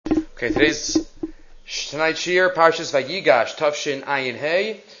Okay, tonight's shir, Parshas Vayigash, Tafshin Ayin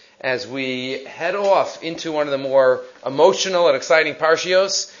Hey, as we head off into one of the more emotional and exciting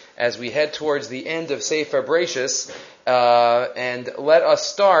parshios, as we head towards the end of Sefer Bereshis, and let us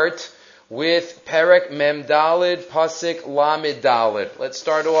start with Perek Mem Dalid Pasik Lamed Dalid. Let's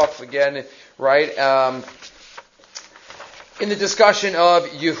start off again, right, in the discussion of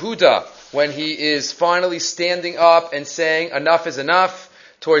Yehuda, when he is finally standing up and saying enough is enough,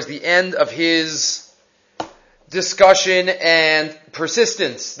 towards the end of his discussion and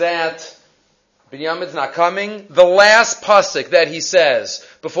persistence that Binyamin's not coming. The last pasuk that he says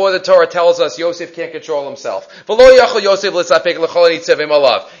before the Torah tells us Yosef can't control himself. Everybody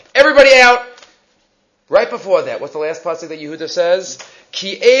out. Right before that, what's the last pasuk that Yehuda says?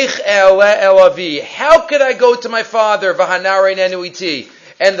 Ki eich ele elavi. How could I go to my father? V'hanare nenu iti.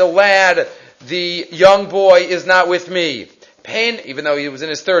 And the lad, the young boy, is not with me. Pain, even though he was in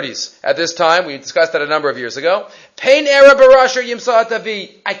his 30s at this time, we discussed that a number of years ago. Pain era barasher yimsa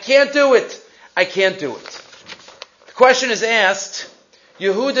atavi. I can't do it. I can't do it. The question is asked,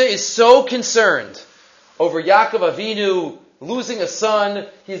 Yehuda is so concerned over Yaakov Avinu losing a son,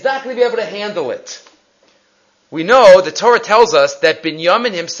 he's not going to be able to handle it. We know, the Torah tells us that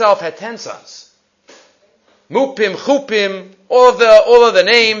Binyamin himself had 10 sons. Mupim, Chupim, all of the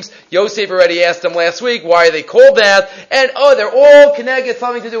names. Yosef already asked him last week, why are they called that? And, they're all connected,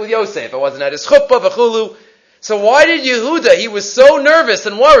 something to do with Yosef. It wasn't at his chuppah, v'chulu. So why did Yehuda, he was so nervous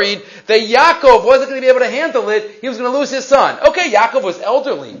and worried that Yaakov wasn't going to be able to handle it, he was going to lose his son. Okay, Yaakov was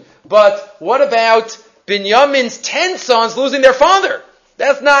elderly, but what about Binyamin's 10 sons losing their father?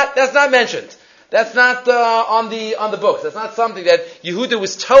 That's not mentioned. That's not on the books. That's not something that Yehuda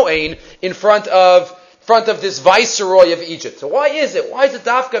was toeing in front of this viceroy of Egypt. So why is it? Why is it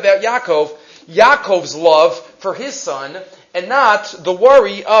dafka about Yaakov's love for his son, and not the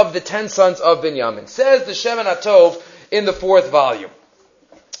worry of the 10 sons of Binyamin? Says the Shemen HaTov in the 4th volume.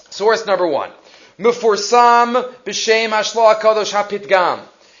 Source number 1. Mefursam b'shem hashla kadosh hapitgam.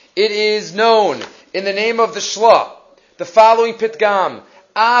 It is known in the name of the Shla, the following pitgam.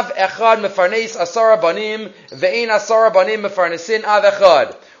 Av echad mefarnes asara banim, ve'ein asara banim mefarnesin av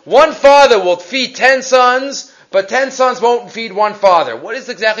echad. One father will feed 10 sons, but 10 sons won't feed one father. What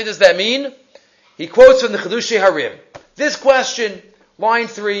exactly does that mean? He quotes from the Chidushei Harim. This question, line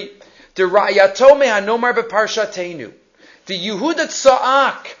 3, the Ra'yato mehanomar beparshatenu. The Yehuda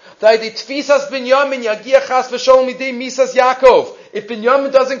tza'ak, the tfisas Binyamin yagia chas v'sholom midei misas Yaakov. If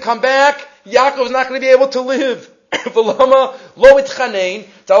Binyamin doesn't come back, Yaakov's not going to be able to live. V'lama lo itchanein,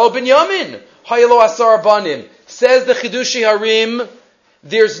 talo Binyamin, hayelo asar banim. Says the Chidushei Harim,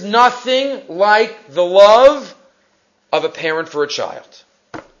 there's nothing like the love of a parent for a child.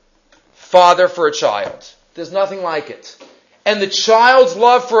 Father for a child. There's nothing like it. And the child's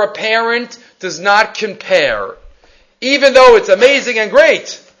love for a parent does not compare. Even though it's amazing and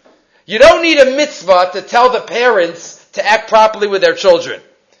great. You don't need a mitzvah to tell the parents to act properly with their children.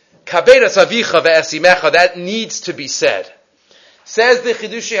 Kabedas avicha ve'esimecha, that needs to be said. Says the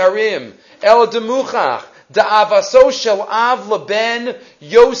Chidushei Harim, El demuchach, Da'avaso shel av leben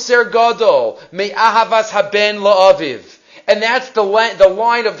yoser gadol me'ahavas haben la'aviv. And that's the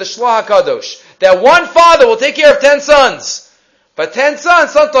line of the Shlah HaKadosh. That one father will take care of 10 sons. But 10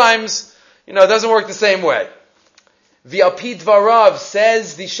 sons sometimes, it doesn't work the same way. V'alpi dvarav,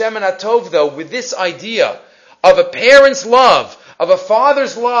 says the Shemen HaTov, though, with this idea of a parent's love, of a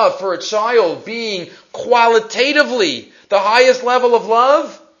father's love for a child being qualitatively the highest level of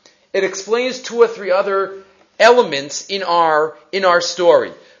love, it explains 2 or 3 other elements in our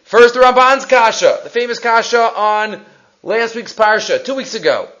story. First, the Ramban's kasha, the famous kasha on last week's parsha, 2 weeks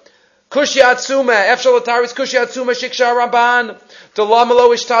ago. Kushiatsuma, efshal ataris kushiatsuma shiksha Ramban,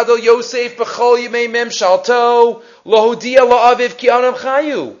 delamalo ishtadel Yosef b'chol yimei memshalto, lohodia la'aviv ki anam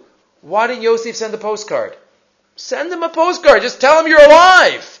chayu. Why didn't Yosef send a postcard? Send him a postcard. Just tell him you're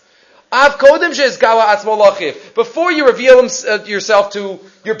alive. Av kodem she'ezgala atzmo lachiv. Before you reveal yourself to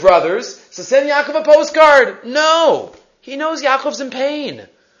your brothers, so send Yaakov a postcard. No. He knows Yaakov's in pain.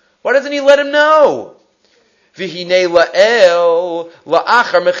 Why doesn't he let him know? V'hinei la'el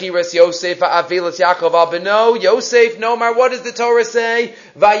la'achar mechiras Yosef ha'avilas Yaakov al beno. Yosef, no matter what does the Torah say?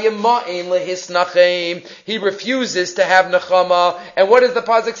 Vayima'in lehisnachem. He refuses to have nechama. And what does the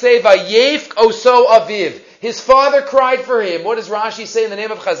pasuk say? Vayefk oso aviv. His father cried for him. What does Rashi say in the name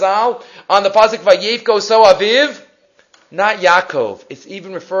of Chazal? On the pasuk Vayefk oso aviv? Not Yaakov. It's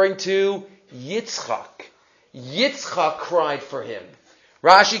even referring to Yitzchak. Yitzchak cried for him.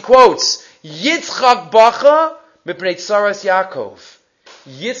 Rashi quotes, Yitzchak bacha mipnei tsaras Yaakov.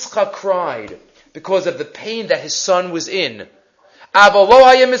 Yitzchak cried because of the pain that his son was in. Avolo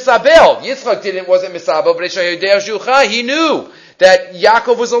haya misabel. Yitzchak wasn't misabel, but he knew that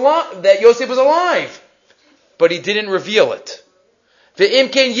Yaakov was alive, that Yosef was alive, but he didn't reveal it.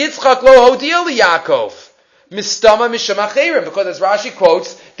 Ve'imken Yitzchak lo hodiel Yaakov. Mistama mishama chayrim, because as Rashi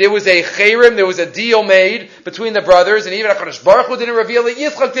quotes, there was a chayrim, there was a deal made between the brothers, and even HaKadosh Baruch Hu didn't reveal it,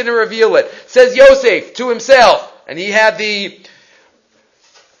 Yitzchak didn't reveal it. Says Yosef to himself, and he had the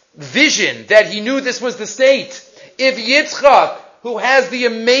vision that he knew this was the state. If Yitzchak, who has the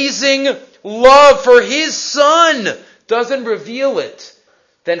amazing love for his son, doesn't reveal it,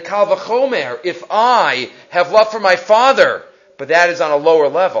 then Kal V'chomer, if I have love for my father, but that is on a lower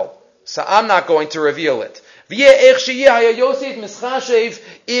level, so I'm not going to reveal it. Yosef mischashev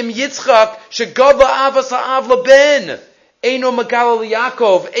im Yitzchak shegadla avas ha'av leben eino megala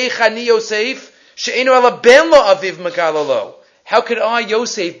liYakov eichani Yosef she'eino ela ben lo aviv megala lo. How could I,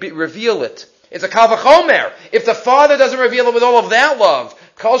 Yosef, reveal it? It's a kal v'chomer. If the father doesn't reveal it with all of that love,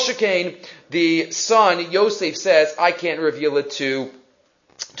 kol shekain, the son Yosef says, I can't reveal it to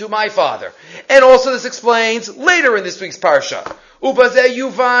my father. And also this explains later in this week's parsha. Ubazeh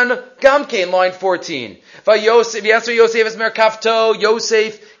Yuvan Gamkein, line 14. Vayosef, Yasser Yosef es merkavto,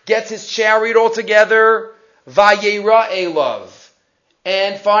 Yosef gets his chariot all together. Vayera Elov.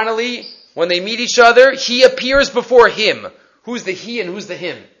 And finally, when they meet each other, he appears before him. Who's the he and who's the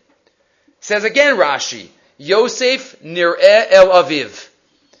him? Says again Rashi, Yosef nir'eh el aviv.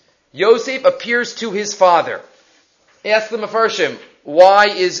 Yosef appears to his father. Ask the Mefarshim, why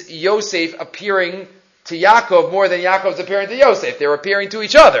is Yosef appearing to Yaakov more than Yaakov's appearing to Yosef? They're appearing to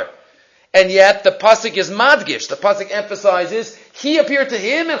each other. And yet the pasuk is madgish. The pasuk emphasizes he appeared to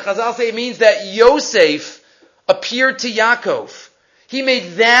him, and Chazal say it means that Yosef appeared to Yaakov. He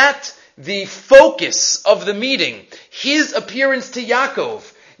made that the focus of the meeting. His appearance to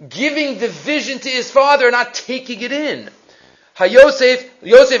Yaakov, giving the vision to his father, not taking it in. Yosef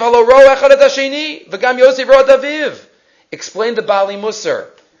halo ro echad et hasheni, v'gam Yosef ro Daviv. Explain the Bali Musar.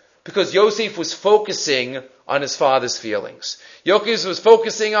 Because Yosef was focusing on his father's feelings. Yosef was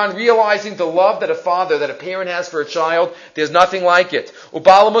focusing on realizing the love that a parent has for a child. There's nothing like it.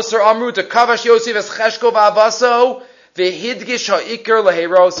 Ubala Musar Amru to kavash Yosef as cheshko va'avaso v'hidgish ha'ikar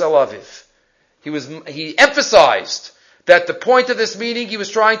leheros alaviv. He emphasized that the point of this meeting he was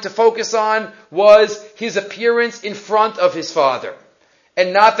trying to focus on was his appearance in front of his father,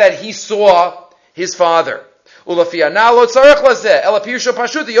 and not that he saw his father. Says the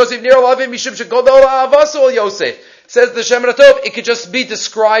Shem Ratov, it could just be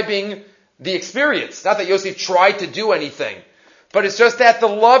describing the experience. Not that Yosef tried to do anything, but it's just that the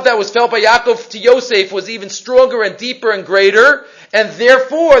love that was felt by Yaakov to Yosef was even stronger and deeper and greater, and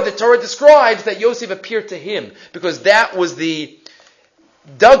therefore the Torah describes that Yosef appeared to him, because that was the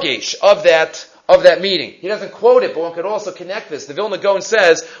dagesh of that meeting. He doesn't quote it, but one could also connect this. The Vilna Gaon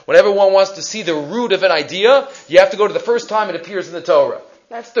says, whenever one wants to see the root of an idea, you have to go to the first time it appears in the Torah.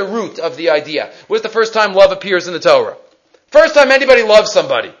 That's the root of the idea. What's the first time love appears in the Torah? First time anybody loves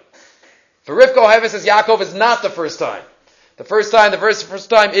somebody. For Rivka Oheva says Yaakov is not the first time. The first time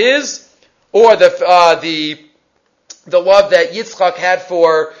is, or the love that Yitzchak had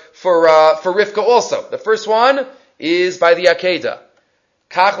for Rivka also. The first one is by the Akedah.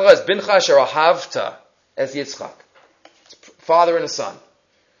 Kachla as bincha asher ahavta as Yitzchak. Father and a son.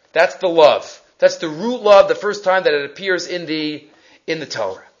 That's the love. That's the root love, the first time that it appears in the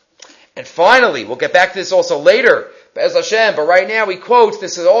Torah. And finally, we'll get back to this also later, Be'ez Hashem, but right now we quote,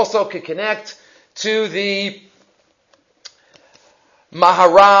 this also could connect to the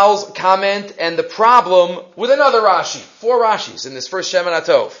Maharal's comment and the problem with another Rashi. 4 Rashis in this first Shemin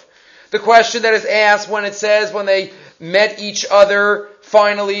HaTov. The question that is asked when it says, when they met each other,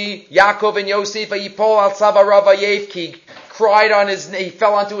 finally, Yaakov and Yosef, Yipol al Tzavarav Vayevki, cried on he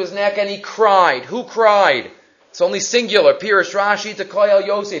fell onto his neck and he cried. Who cried? It's only singular. Pirish Rashi to Koyal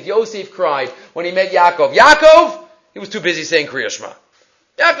Yosef. Yosef cried when he met Yaakov. Yaakov, he was too busy saying Kriya Shema.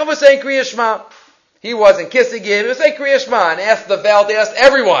 Yaakov was saying Kriya Shema. He wasn't kissing him. He was saying Kriya Shema, and asked the Veld, they asked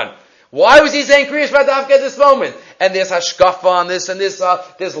everyone, why was he saying Kriya Shema Dafka at this moment? And there's hashkafa on this, and there's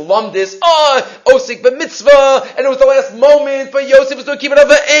lumdis, osik b'mitzvah, and it was the last moment, but Yosef was doing keep it up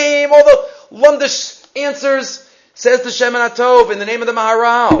the aim, all the lumdish answers. Says the Shemin HaTov in the name of the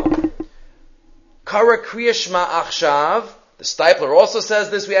Maharal. Kara Kriya Shema Achshav. The Stipler also says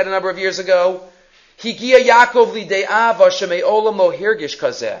this, we had a number of years ago. Higia Yaakov lidei ava shemei olam lo hirgish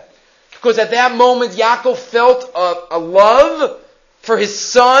kazeh. Because at that moment, Yaakov felt a love for his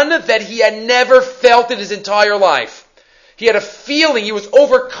son that he had never felt in his entire life. He had a feeling, he was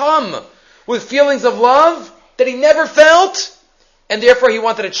overcome with feelings of love that he never felt, and therefore he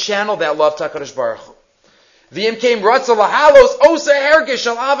wanted to channel that love to HaKadosh Baruch Hu. V'im came ratza lahalos osa hergish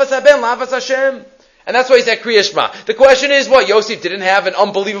al avas haben lavas Hashem. And that's why he said Kriya Shema. The question is, what? Yosef didn't have an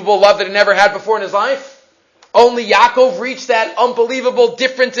unbelievable love that he never had before in his life? Only Yaakov reached that unbelievable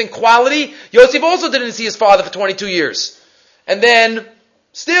difference in quality? Yosef also didn't see his father for 22 years. And then,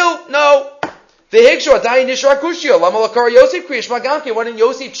 still, no. Why didn't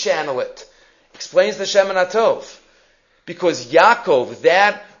Yosef channel it? Explains the Shem Atov. Because Yaakov,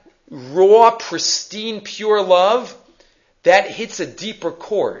 that raw, pristine, pure love, that hits a deeper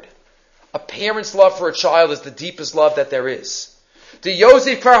chord. A parent's love for a child is the deepest love that there is. The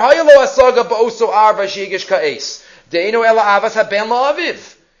Yosef Karhayalo Asaga Ba'oso Arva Shigish Ka'es. Deino Ela Avas Haben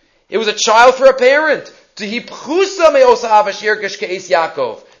La'aviv. It was a child for a parent. Tehipchusa Me'osa Avas Shirgish Ka'es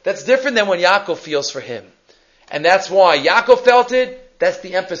Yaakov. That's different than when Yaakov feels for him. And that's why Yaakov felt it. That's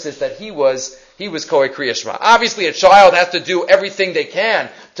the emphasis that he was Kohen Kriya Shema. Obviously, a child has to do everything they can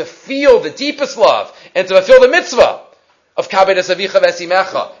to feel the deepest love and to fulfill the mitzvah of Kabedas Avicha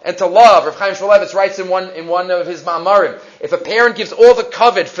Vesimecha, and to love. Rav Chaim Shmulevitz writes in one of his Ma'amarim, if a parent gives all the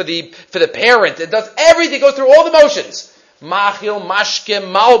kavod for the parent, it does everything, goes through all the motions, machil, mashke,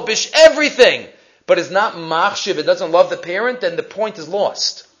 malbish, everything, but is not machshiv, it doesn't love the parent, then the point is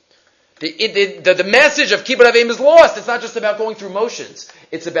lost. The message of Kibbutz Avim is lost. It's not just about going through motions.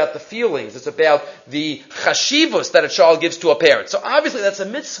 It's about the feelings. It's about the chashivos that a child gives to a parent. So obviously that's a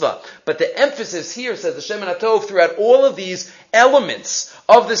mitzvah. But the emphasis here, says the Shem Atov, throughout all of these elements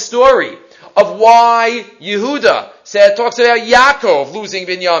of the story, of why Yehuda talks about Yaakov losing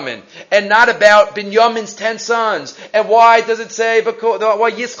Binyamin, and not about Binyamin's 10 sons. And why does it say, why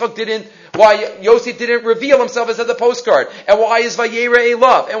Yosef didn't reveal himself as the postcard? And why is Vayera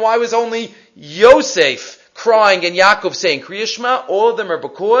love? And why was only Yosef crying and Yaakov saying Kriya Shema? All of them are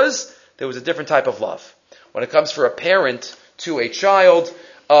because there was a different type of love. When it comes for a parent to a child,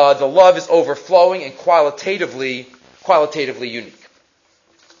 the love is overflowing and qualitatively unique.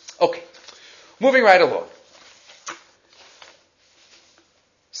 Okay, moving right along.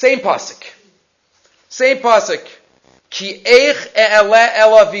 Same pasuk. Ki eich e'ele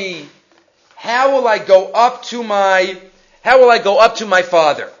elavi. How will I go up to my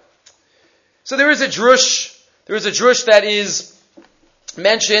father? So there is a drush that is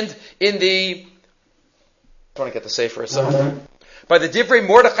mentioned in the, I want to get the sefer itself. By the Divrei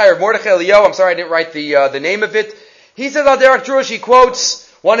Mordechai or Mordechai Eliyahu, I'm sorry I didn't write the name of it. He says al derech drush, he quotes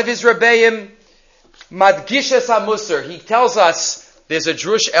one of his Rebbeim, Madgishes HaMusar. He tells us there's a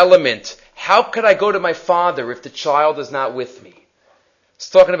drush element. How could I go to my father if the child is not with me? It's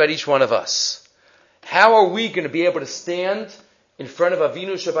talking about each one of us. How are we going to be able to stand in front of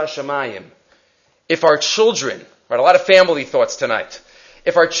Avinu Shabashamayim if our children, right, a lot of family thoughts tonight,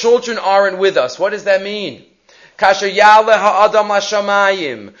 if our children aren't with us? What does that mean? Kasher yale ha'adam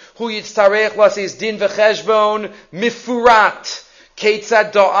lashamayim hu yitztarech lasis din v'cheshbon mifurat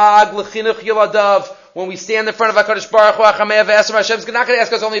keitzad da'ag l'chinuch yiladav. When we stand in front of HaKadosh Baruch Hu, Hashem's not going to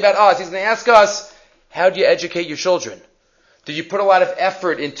ask us only about us. He's going to ask us, how do you educate your children? Did you put a lot of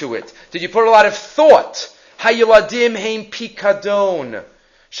effort into it? Did you put a lot of thought? Hayeladim heim pikadon.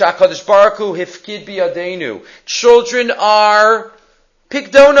 Shakadosh Baruch Hu hifkid biyadenu. Children are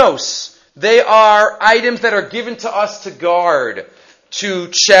pikdonos. They are items that are given to us to guard, to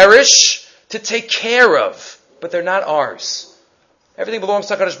cherish, to take care of. But they're not ours. Everything belongs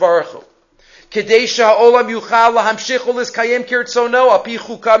to HaKadosh Baruch Hu. Why?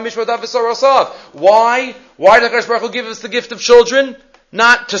 Why does HaKadosh Baruch Hu give us the gift of children?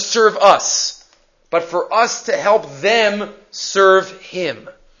 Not to serve us, but for us to help them serve Him.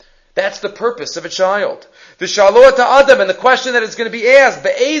 That's the purpose of a child. The Shalot Adam, and the question that is going to be asked,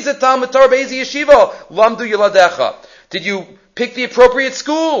 did you pick the appropriate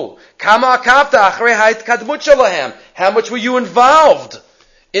school? How much were you involved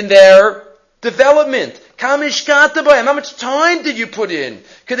in their development? How much time did you put in?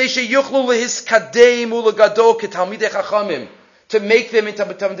 To make them into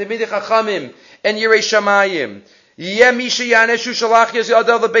Talmidei Chachamim and Yirei Shamayim. This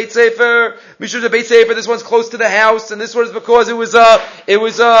one's close to the house, and this one is because it was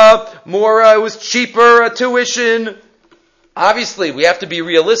cheaper tuition. Obviously, we have to be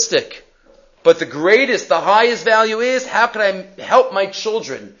realistic. But the highest value is, how can I help my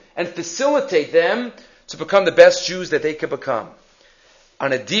children and facilitate them to become the best Jews that they could become?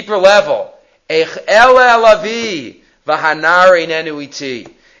 On a deeper level, if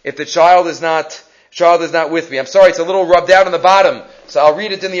the child is not with me. I'm sorry, it's a little rubbed out on the bottom, so I'll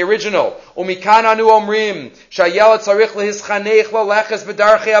read it in the original.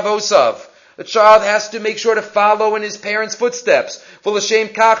 The child has to make sure to follow in his parents' footsteps.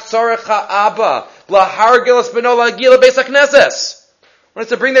 V'l'shem kach tzarech ha'aba lahargel es beno la'agil beis hakneses. One has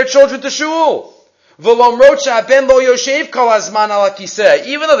to bring their children to shul. V'lomrot she'aben lo yoshev kol hazman al hakiseh.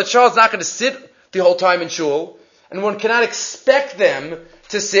 Even though the child's not going to sit the whole time in shul, and one cannot expect them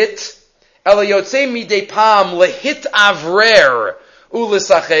to sit, ela yotzei midei pam lehit avrer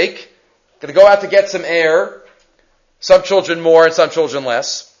u'lisachek. Going to go out to get some air. Some children more and some children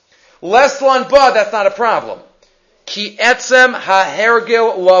less. Less lan ba, that's not a problem. Ki etzem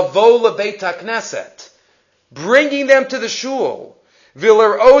hahergil lavo lebeit hakneset. Bringing them to the shul.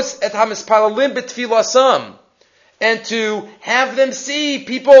 Vileros et hamispalalim betfilasam. And to have them see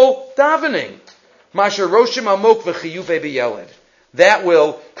people davening. Masher roshim amok v'chiyuve b'yeled. That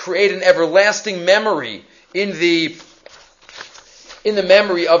will create an everlasting memory in the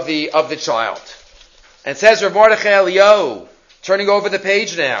memory of the child. And it says Rav Mordechai Eliyahu, turning over the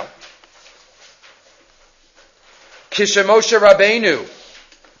page now. Kisha Moshe Rabbeinu.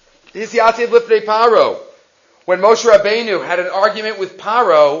 This is Yatziv Lifnei Paro. When Moshe Rabbeinu had an argument with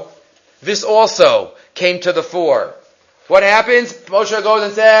Paro, this also came to the fore. What happens? Moshe goes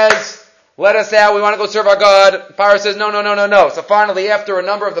and says, let us out, we want to go serve our God. Paro says, no. So finally, after a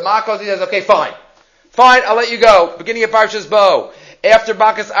number of the Makos, he says, okay, fine, I'll let you go. Beginning of Parshas Bo. After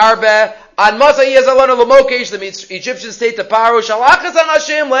Makas Arbe, on Masa Yezalonu Lamokesh, the Egyptians say to Paro, Shalachas an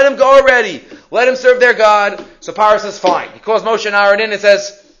Hashem, let him go already. Let him serve their God. So Paro says, fine. He calls Moshe and Aaron in and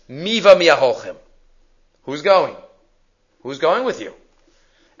says, Miva miyaholchem. Who's going? Who's going with you?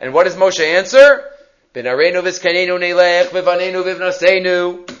 And what does Moshe answer? B'nareinu v'zkanenu neilech, v'vanenu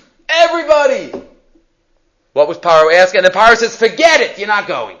v'vnaseinu. Everybody! What was Paro asking? And then Paro says, forget it, you're not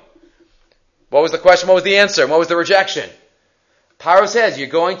going. What was the question? What was the answer? What was the rejection? Paro says, you're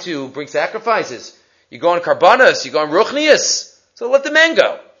going to bring sacrifices. You're going karbanos. You're going ruchnias. So let the men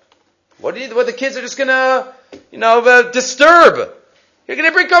go. What the kids are just gonna, disturb. You're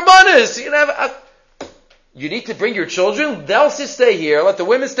gonna bring karbanos. You need to bring your children. They'll just stay here. Let the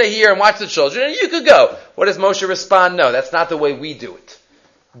women stay here and watch the children, and you could go. What does Moshe respond? No, that's not the way we do it.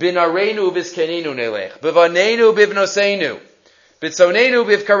 B'nareinu v'zkanenu nelech. B'vanenu b'vnoseinu. B'tzonenu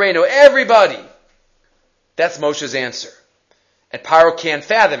b'vkarenu. Everybody. That's Moshe's answer. And Paro can't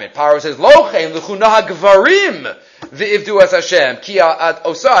fathom it. Paro says, Lochein l'chunaha gvarim v'ivdu as Hashem ki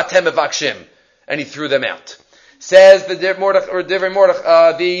osa atem evakshim. And he threw them out. Says the Divrei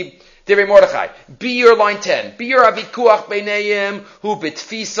Mordechai, be your line 10. Be your avikuach beineim hu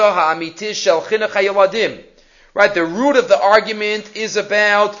betfisa ha'amitis shel chinuch hayoladim. Right, the root of the argument is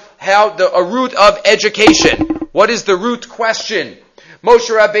about a root of education. What is the root question? Moshe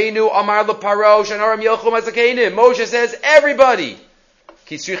Rabbeinu Amar LeParo Shanaram Yochum Azakeinim. Moshe says, everybody.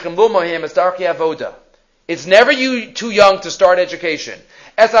 Kisrichim Lumohim as Darki Avoda. It's never you too young to start education.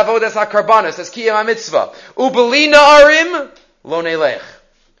 Es Avoda es HaKarbanos, es Kiyam HaMitzvah. Ubelina Arim, Lo Nelech.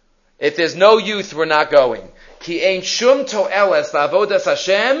 If there's no youth, we're not going. Ki ein shum to'eles la'avodas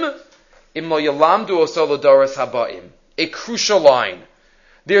Hashem, im lo yalamdu oso l'doros habaim. A crucial line.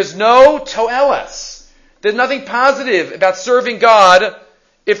 There's no to'eles. There's nothing positive about serving God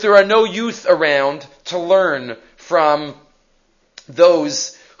if there are no youth around to learn from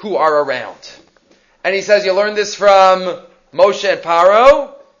those who are around. And he says you learn this from Moshe and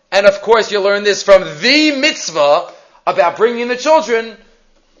Paro, and of course you learn this from the mitzvah about bringing the children.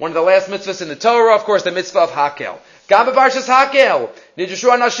 One of the last mitzvahs in the Torah, of course, the mitzvah of Hakel. Gam b'parshas Hakel,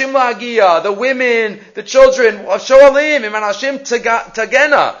 nidushu anashim la'agia, the women, the children, shoalim, im anashim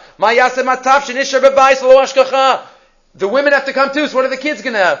tagena, ma yasem ataf shenishar b'bayis lo ashkacha. The women have to come too, so what are the kids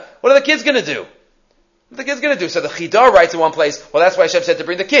gonna do? What are the kids gonna do? So the Chidar writes in one place, well, that's why Hashem said to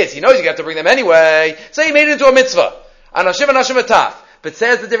bring the kids. He knows you have to bring them anyway, so he made it into a mitzvah. Anashim ataf. But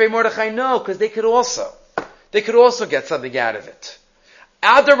says the Divrei Mordechai, no, because they could also get something out of it.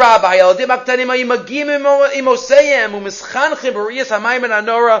 And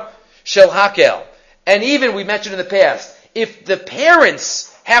even, we mentioned in the past, if the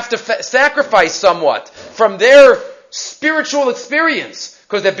parents have to sacrifice somewhat from their spiritual experience,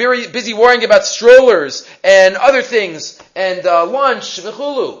 because they're very busy worrying about strollers and other things, and lunch,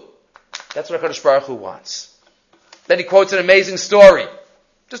 v'chulu, that's what HaKadosh Baruch Hu wants. Then he quotes an amazing story.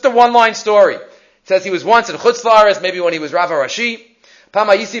 Just a one-line story. It says he was once in Chutz La'aretz, maybe when he was Rav Harashi,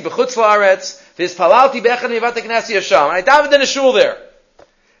 Pama Yisi b'chutz la'aretz, v'ispalalti b'echad mivat ha'knesi Yasham. And I davened in a shul there.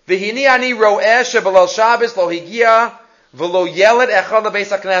 V'hini ani ro'eh she'b'lal Shabbos lo higia v'lo yeled echad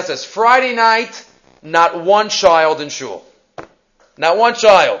l'beis ha'kneses. Friday night, not one child in shul. Not one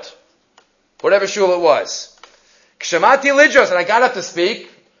child. Whatever shul it was. K'shamati lidros, and I got up to speak,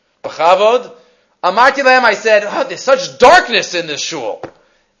 b'chavod, amarti lehem, I said, there's such darkness in this shul.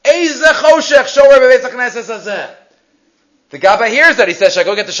 Eize choshech shorer bebeis hakneses hazeh. The Gabbai hears that. He says, should I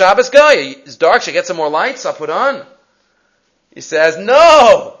go get the Shabbos guy? It's dark. Should I get some more lights? I'll put on. He says,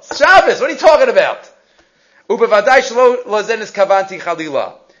 no! It's Shabbos! What are you talking about? Ubevadai shlo lozenis kavanti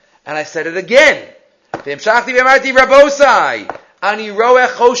chalila. And I said it again. V'imshachti v'amarti rabosai. Ani roeh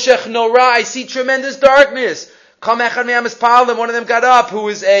choshech nora. I see tremendous darkness. Kam echad me'am espalim. One of them got up, who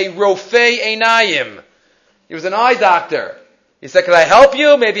is a rofei einayim. He was an eye doctor. He said, can I help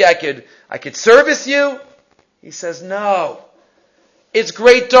you? Maybe I could service you? He says, no. It's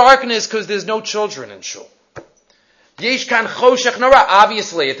great darkness because there's no children in shul. Yesh kan choshech nora.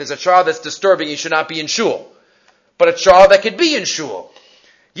 Obviously, if there's a child that's disturbing, he should not be in shul. But a child that could be in shul.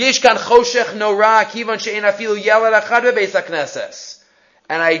 Yesh kan choshech nora kivan she'en afilu yelad achad bebeis hakneses.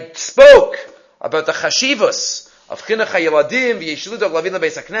 And I spoke about the chashivus of chinuch hayeladim v'yeshiludot lavin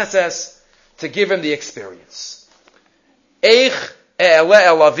lebeis hakneses to give him the experience. Eich e'ele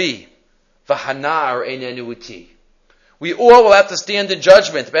elavi. We all will have to stand in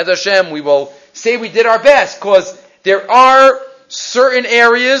judgment. Be'ez Hashem, we will say we did our best, because there are certain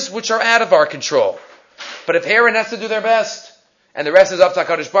areas which are out of our control. But if Aaron has to do their best, and the rest is up to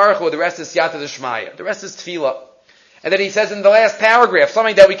HaKadosh Baruch Hu, the rest is Siyata D'Shmaya, the rest is Tefillah. And then he says in the last paragraph,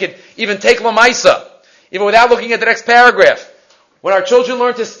 something that we could even take Lamaisa, even without looking at the next paragraph. When our children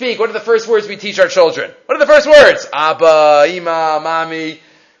learn to speak, what are the first words we teach our children? What are the first words? Abba, Ima, Mami.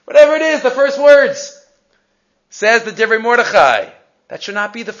 Whatever it is, the first words. Says the Divrei Mordechai. That should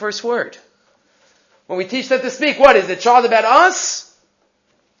not be the first word. When we teach them to speak, what is it? Child about us?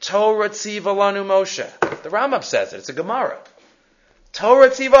 Torah tziva lanu Moshe. The Rambam says it. It's a Gemara. Torah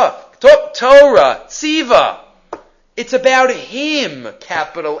tziva. Torah tziva. It's about him,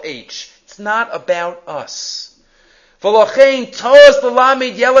 capital H. It's not about us. V'lochein tos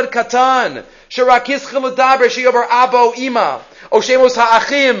l'lamid yelad katan. Sherakis chiladaber sheyobar abo ima. Oshemos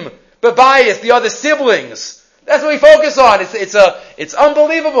ha'achim, bebayis, the other siblings. That's what we focus on. It's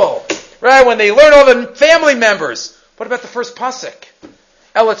unbelievable. Right? When they learn all the family members. What about the first pasuk?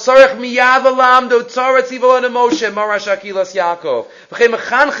 El tzarech miyad l'lamdo tzara tziva Moshe marash akilas Yaakov. V'chem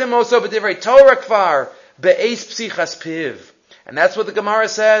mechanchem oso b'divrei Torah kvar be'eis psichas piv. And that's what the Gemara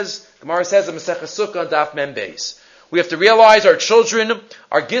says. The Gemara says in Masechah Sukkah Daf Mem Beis. We have to realize our children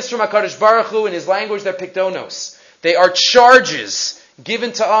are gifts from HaKadosh Baruch Hu. In his language, they're piktonos. They are charges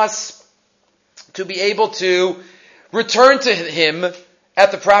given to us to be able to return to him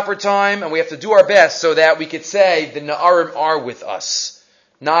at the proper time, and we have to do our best so that we could say the Na'arim are with us.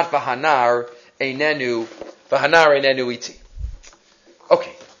 Not Vahanar Einenu Iti.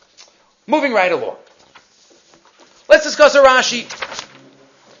 Okay. Moving right along. Let's discuss a Rashi.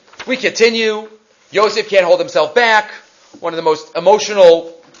 We continue. Yosef can't hold himself back. One of the most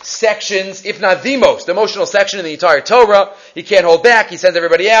emotional sections, if not the most emotional section in the entire Torah. He can't hold back. He sends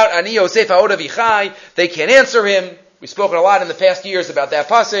everybody out. Ani Yosef ha'od avichai. They can't answer him. We've spoken a lot in the past years about that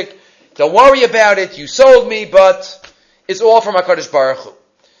pasuk. Don't worry about it. You sold me, but it's all from HaKadosh Baruch Hu.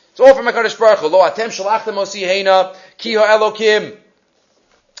 It's all from HaKadosh Baruch Hu. Lo atem shalachtem osihena ki ha'elokim.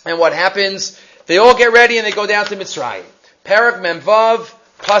 And what happens? They all get ready and they go down to Mitzrayim. Parak Memvav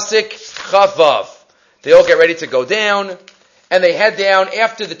pasuk Chavav. They all get ready to go down. And they head down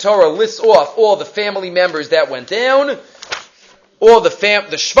after the Torah lists off all the family members that went down, all the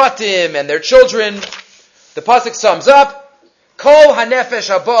Shvatim and their children. The pasuk sums up: Kol hanefesh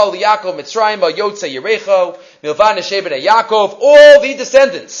haba Yaakov Mitzrayim yotze Yerecho milvan Shebet Yaakov. All the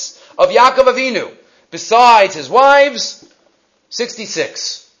descendants of Yaakov Avinu, besides his wives,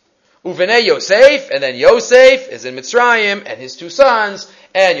 66. Uvenei Yosef, and then Yosef is in Mitzrayim, and his two sons,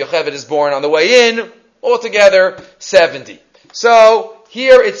 and Yocheved is born on the way in. Altogether 70. So,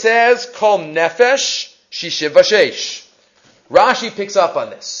 here it says, Kol Nefesh Shishiv Vashesh. Rashi picks up on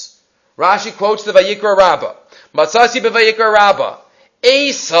this. Rashi quotes the Vayikra Rabbah. Matzasi b'Vayikra Rabbah.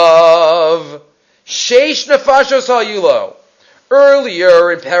 Esav Sheish Nefashos Hayulo.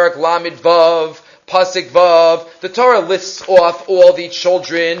 Earlier in Parak Lamed Vav, Pasuk Vav, the Torah lists off all the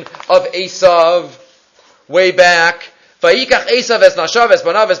children of Esav. Way back. Vayikach Esav es Nashav es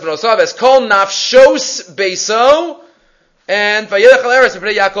Banav es Benosav es Kol Nafshos Beiso. And Vayelech al Eretz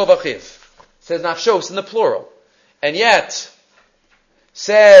b'nei Yaakov achiv. Says nafshos in the plural. And yet,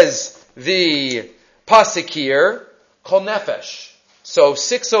 says the pasuk here, kol nefesh. So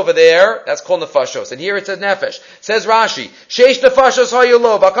 6 over there, that's kol nefashos. And here it says nefesh. Says Rashi, sheish nefashos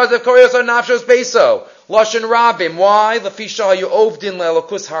hayulo, because of koryos are nafshos beso. Lashon rabim. Why? Lefisha hayu ovdin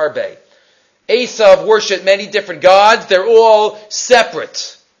le'elokus harbe. Esav worshipped many different gods. They're all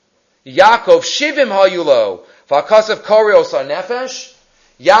separate. Yaakov shivim hayulo. V'akasav koryos are nefesh.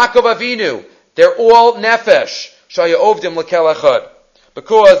 Yaakov Avinu, they're all nefesh. Shaya ovdim lekel echad.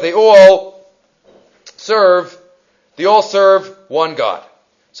 because they all serve one God.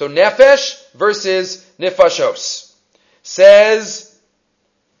 So nefesh versus nefashos. Says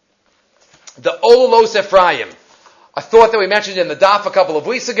the Olalos Ephraim, a thought that we mentioned in the daf a couple of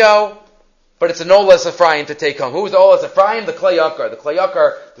weeks ago, but it's an Olalos Ephraim to take home. Who's the Olalos Ephraim? The Klei Yakar. The Klei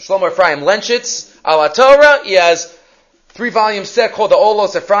Yakar, the Shlomo Ephraim Lenshitz, ala Torah. He has 3-volume set called the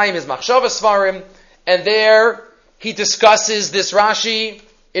Olalos Ephraim, his Machshava Svarim, and there he discusses this Rashi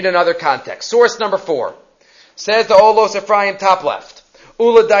in another context. Source number 4. Says the Olalos Ephraim, top left.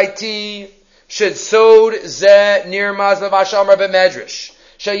 Ula daiti shed sod ze nirmaz levashamar b'medrash.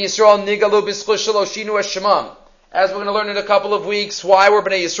 She Yisrael nigalu b'schus shaloshinu eshemam. As we're going to learn in a couple of weeks, why were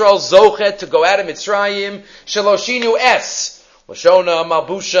Bnei Yisrael zochet to go out of Mitzrayim? Shaloshinu es. Lashona,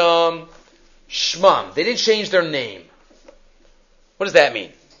 Malbusham, Shmam. They didn't change their name. What does that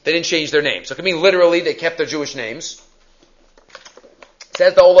mean? They didn't change their name. So it can mean literally they kept their Jewish names.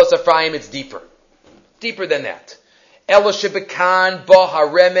 Says the Olalos Ephraim, it's deeper. Deeper than that. Elo shebekan ba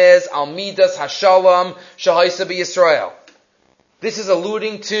haremez al midas hashalom shahaisa b'Yisrael. This is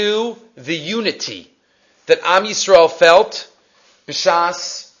alluding to the unity that Am Yisrael felt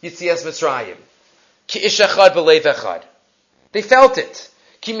b'shas Yitzias Mitzrayim. Ki ish echad b'leiv echad. They felt it.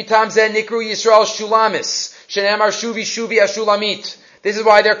 Ki mitam zeh nikru Yisrael shulamis. Shenemar shuvi shuvi ashulamit. This is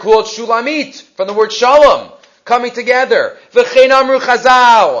why they're called shulamit, from the word shalom, coming together. V'chein amru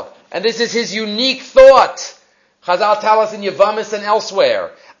Chazal. And this is his unique thought. Chazal tell us in Yevamis and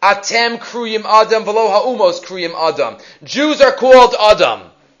elsewhere. Atem kruyim Adam v'lo ha'umos kruyim Adam. Jews are called Adam.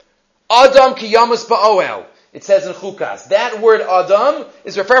 Adam ki yamus ba'oel. It says in Chukas. That word Adam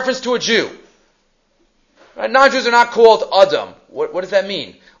is a reference to a Jew. Right? Non-Jews are not called Adam. What does that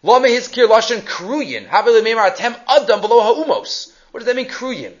mean? Lo mehizkir lashon kruyin. Havele meimar atem Adam v'lo ha'umos. What does that mean,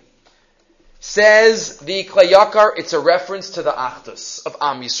 kruyim? Says the Klei Yakar, it's a reference to the Achdus of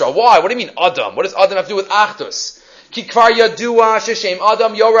Am Yisrael. Why? What do you mean Adam? What does Adam have to do with Achdus? Ki kvar yadua sheshem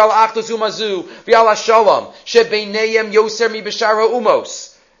Adam yoral Achdus umazu v'al shalom shebeinayim yoser mi b'shar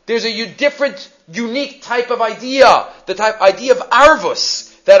ha'umos. There's a different, unique type of idea, the idea of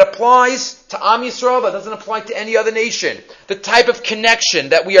arvus that applies to Am Yisrael that doesn't apply to any other nation. The type of connection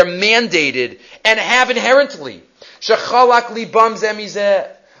that we are mandated and have inherently. Shechalak libam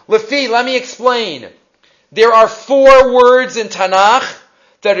zemizeh. Lefi, let me explain. There are 4 words in Tanakh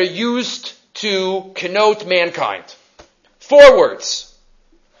that are used to connote mankind. 4 words.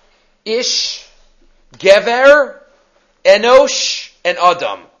 Ish, Gever, Enosh, and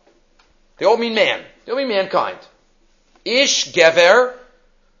Adam. They all mean man. They all mean mankind. Ish, Gever,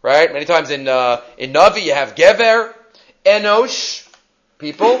 right? Many times in Navi you have Gever, Enosh,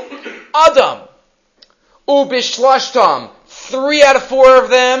 people, Adam. Ubishlashtam. 3 out of 4 of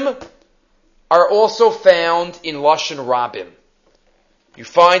them are also found in Lashon Rabim. You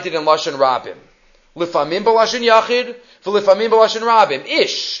find it in Lashon Rabim. Lifamim b'Lashon Yachid, v'lifamim b'Lashon Rabim.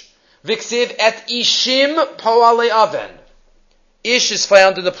 Ish. Viksiv et ishim po'alei aven. Ish is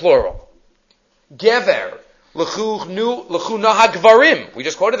found in the plural. Gever. L'chu naha gvarim. We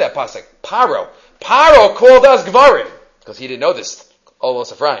just quoted that pasuk. Paro. Paro called us gvarim. Because he didn't know this.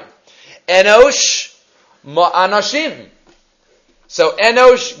 Olalos Ephraim. Enosh ma'anashim. So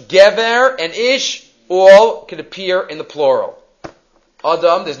Enosh, Gever, and Ish all can appear in the plural.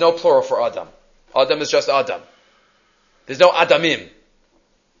 Adam, there's no plural for Adam. Adam is just Adam. There's no Adamim.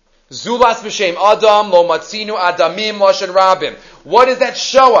 Zulas b'shem Adam, lo matzinu Adamim lashon Rabim. What does that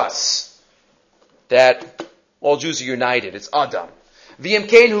show us? That all Jews are united. It's Adam.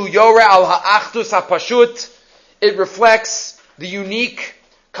 V'yimkein hu yora al ha'achdus ha'pashut. It reflects the unique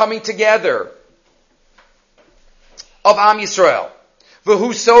coming together of Am Yisrael.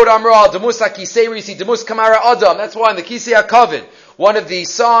 V'hu sod amra demus ha'kisei risi demus kamara Adam. That's why in the Kisei HaKavod, one of the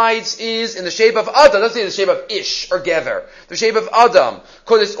sides is in the shape of Adam. Doesn't say the shape of Ish or Gever. The shape of Adam.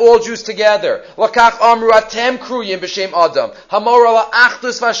 Because it's all Jews together. Lakach amru atem kruyim b'shem Adam. Hamor ala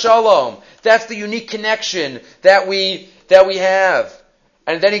achdus v'shalom. That's the unique connection that we have.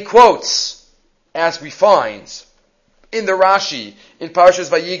 And then he quotes, as we find in the Rashi, in Parashas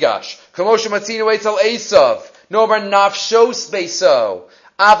Vayigash, Kamosha matzinu etzel Esav. Nomar nafshos beiso.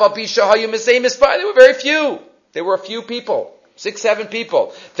 Ava pisha hayu misei mispar. There were very few. There were a few people. 6-7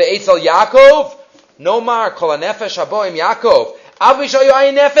 people. The Eitzel Yaakov. Nomar kol nefesh haboim Yaakov. Ava pisha hayu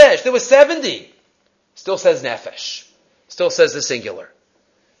ayin nefesh. There were 70. Still says nefesh. Still says the singular.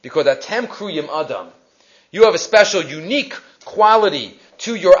 Because atem kruyim Adam. You have a special, unique quality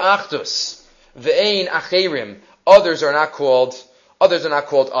to your achdus. Ve'ein acherim. Others are not called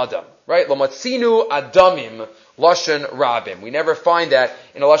Adam. Right? Lomatzinu Adamim Lashon Rabim. We never find that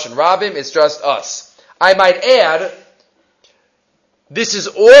in a Lashon Rabim. It's just us. I might add this is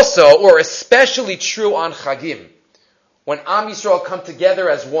also, or especially true on Chagim, when Am Yisrael come together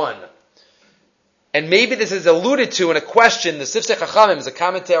as one. And maybe this is alluded to in a question. The Sifsei Chachamim is a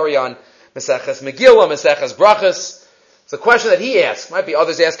commentary on Maseches Megillah, Maseches Brachas. It's a question that he asks. Might be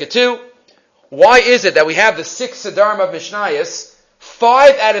others ask it too. Why is it that we have the 6 Siddharim of Mishnayos,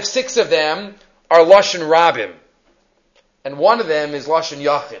 5 out of 6 of them are Lashon Rabim, and 1 of them is Lashon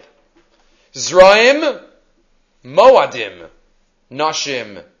Yachid? Zraim, Moadim,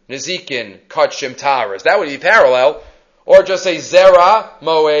 Nashim, Nezikin, Kachim, Taras. That would be parallel. Or just say Zera,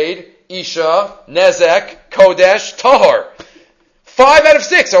 Moed, Isha, Nezek, Kodesh, Tahor. 5 out of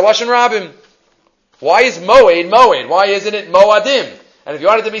 6 are Lashon Rabim. Why is Moed, Moed? Why isn't it Moadim? And if you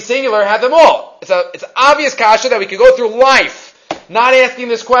want it to be singular, have them all. It's an obvious kasha that we could go through life not asking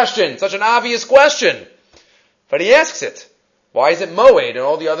this question. Such an obvious question. But he asks it. Why is it Moed and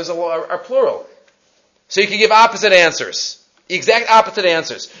all the others are plural? So you can give opposite answers. Exact opposite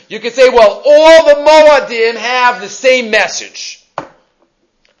answers. You could say, well, all the Moadim have the same message.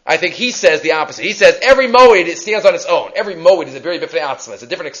 I think he says the opposite. He says every Moed, it stands on its own. Every Moed is a very b'fnei atzma. It's a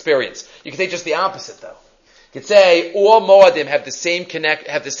different experience. You can say just the opposite, though. You could say all Moadim have the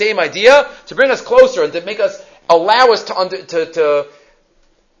same idea to bring us closer and to make us, allow us to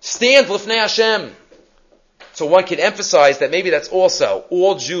stand l'fnei Hashem. So one can emphasize that maybe that's also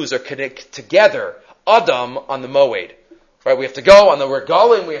all Jews are connected together, Adam on the Moed. Right? We have to go on the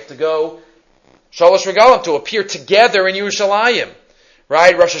Regalim. We have to go Shalosh Regalim to appear together in Yerushalayim.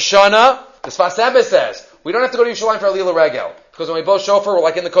 Right? Rosh Hashanah, the Sfas Emes says, we don't have to go to Yerushalayim for Alila Regel. Because when we blow shofar, we're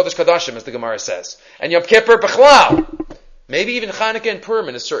like in the Kodesh Kodashim, as the Gemara says. And Yom Kippur, Bechlal. Maybe even Chanukah and Purim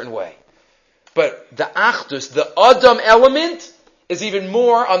in a certain way. But the Achdus, the Adam element, is even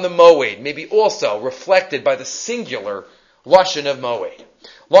more on the Moed. Maybe also reflected by the singular Lashon of Moed.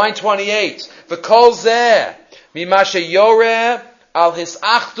 Line 28. V'kol zeh, mimashe yoreh, al his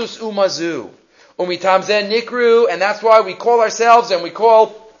Achdus umazu. Umitam zeh nikru, and that's why we call ourselves, and we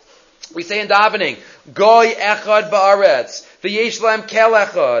say in davening, Goy echad ba'aretz, v'yesh lem kel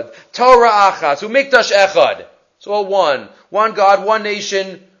echad, Torah achas, u'mikdash echad. It's all one. One God, one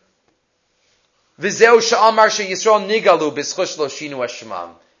nation. V'zeu sha'amar she'Yisrael nigalu b'schus lo shinu hashemam.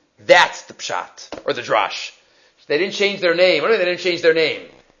 That's the pshat, or the drash. They didn't change their name. What do you mean they didn't change their name?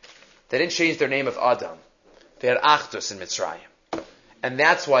 They didn't change their name of Adam. They had Achdus in Mitzrayim. And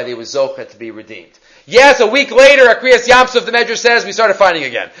that's why they were Zocha to be redeemed. Yes, a week later, at Kriyas Yamsuf, the Medrash says, we started fighting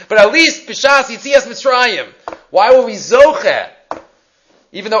again. But at least, B'shas Yitzias Mitzrayim. Why were we Zocha?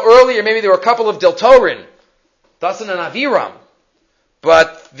 Even though earlier, maybe there were a couple of Diltorin, Dasan and Aviram.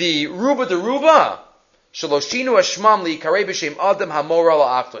 But the Ruba de Ruba, Shaloshinu Hashmam li Karei B'Shem Adam Hamora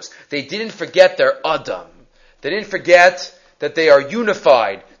La'Achdus. They didn't forget their Adam. They didn't forget that they are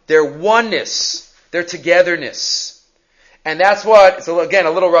unified, their oneness, their togetherness. And that's what, so again, a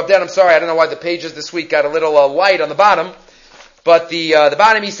little rubbed down. I'm sorry, I don't know why the pages this week got a little light on the bottom. But the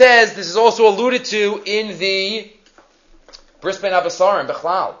bottom, he says, this is also alluded to in the Bris Ben Abasarim,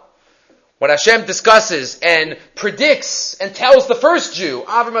 Bechlal. When Hashem discusses and predicts and tells the first Jew,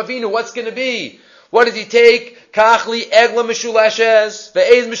 Avram Avinu, what's going to be? What does he take? Kachli egla mishulashes,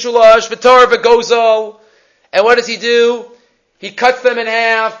 ve'ez mishulash, v'tor v'gozal. And what does he do? He cuts them in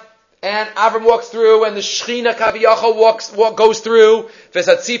half, and Avram walks through, and the Shechina Kaviyachal goes through.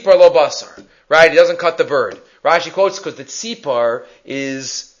 V'satzipar lo basar. Right? He doesn't cut the bird. Rashi quotes because the tzipar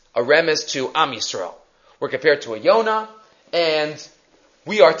is a remes to Am Yisrael. We're compared to a Yonah, and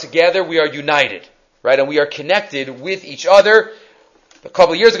we are together, we are united. Right? And we are connected with each other. A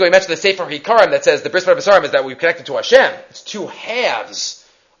couple of years ago, we mentioned the Sefer Hikarim that says the Bris Ben Abasarim is that we're connected to Hashem. It's two halves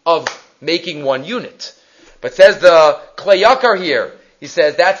of making one unit. But says the Klei Yakar here, he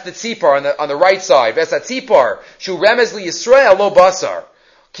says that's the tzipar on the right side. V'esat tzipar shu remez li Yisrael lo basar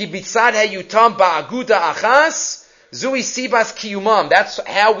ki bitzad heyutam ba'aguda achas zui sibas kiyumam. That's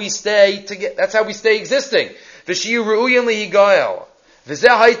how we stay that's how we stay existing. V'shiyu ru'uyin lihigael v'zeh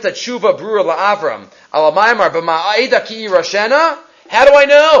hayta tshuva brura la'avram al ha'maymar b'ma'aida ki yirashena. How do I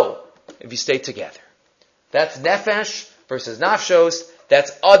know? If you stay together. That's nefesh versus nafshos.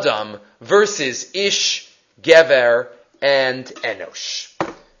 That's Adam versus Ish, Gever, and Enosh.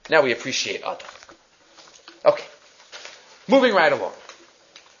 Now we appreciate Adam. Okay. Moving right along.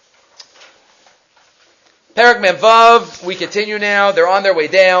 Perek Memvav, we continue now. They're on their way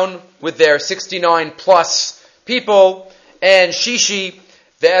down with their 69 plus people. And Shishi,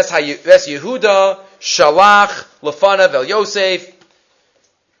 Ves Yehuda, Shalach, Lefanav El Yosef.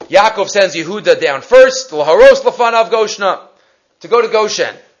 Yaakov sends Yehuda down first, Laharos Lefanav Goshna, to go to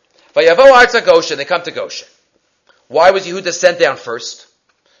Goshen. Vayavo Arza Goshen, they come to Goshen. Why was Yehuda sent down first?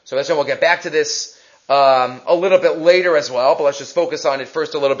 So that's when we'll get back to this a little bit later as well, but let's just focus on it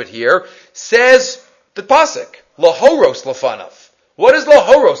first a little bit here, says the pasuk, lahoros lefanav. What is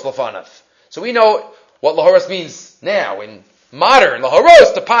lahoros lefanav? So we know what lahoros means now, in modern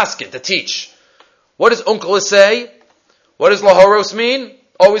lahoros, to paskin, to teach. What does unkelis say? What does lahoros mean?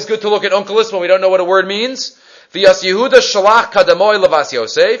 Always good to look at unkelis when we don't know what a word means. V'yas Yehuda shalach kadamoy levas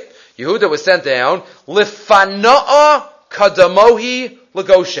Yosef. Yehuda was sent down, lifana'a kadamohi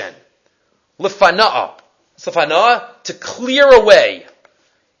legoshen. Lifana'a. Lifana'a, to clear away,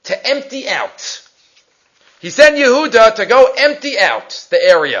 to empty out. He sent Yehuda to go empty out the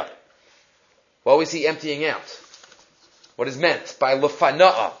area. What was he emptying out? What is meant by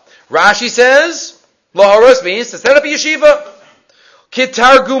lifana'a? Rashi says, lahoros means to set up a yeshiva.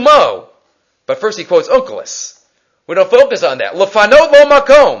 Kitargumo. But first he quotes unkelis. We don't focus on that. Lefanot lo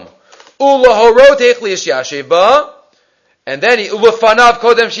makom. Ulahorot echlish yashiva. And then he, ulafanav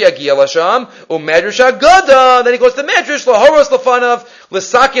kodem shiagia lasham. Umedrash agada. Then he goes to medrash. Lahoros lefanav.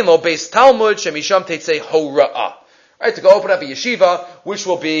 Lesakin lo beis talmud. Shemisham tetzei hora'ah. Right, to go open up a yeshiva, which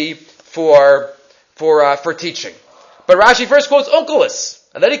will be for teaching. But Rashi first quotes unkelis.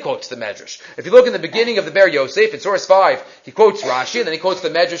 And then he quotes the Medrash. If you look in the beginning of the Ber Yosef, in source 5, he quotes Rashi, and then he quotes the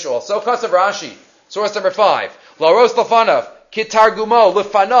Medrash also. Kasav Rashi, source number 5. Laros lefanav, kitargumo,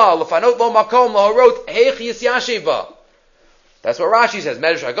 lefanah, lefanot lo makom, lahorot, heich yashiva. That's what Rashi says.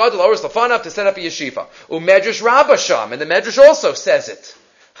 Medrash Haggadah, laros lefanav, to set up a yeshiva. Medrash Rabasham, and the Medrash also says it.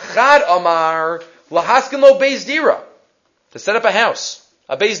 Chad Amar, lahaskin lo beis dira, to set up a house,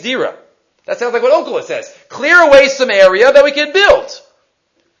 a beis dira. That sounds like what unkelis says. Clear away some area that we can build.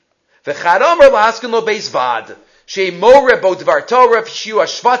 V'chadamer lahaskin lo beis vad, she'more bo dvar Torah v'shiu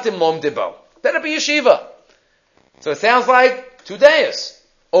hashvatim lom debo. Set up a yeshiva. So it sounds like 2 days.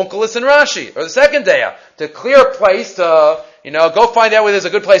 Unkelis and Rashi, or the second day, to clear a place to, go find out where there's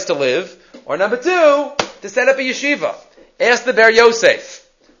a good place to live. Or number 2, to set up a yeshiva. Ask the Ber Yosef.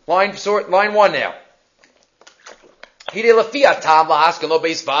 Line 1 now. If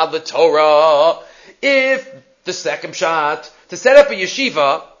the second shot, to set up a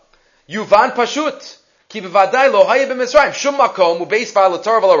yeshiva, Yuvan Pashut. There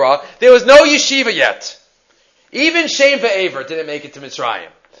was no yeshiva yet. Even Shem ve'Aver didn't make it to Mitzrayim.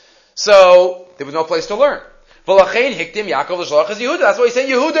 So, there was no place to learn. That's why he sent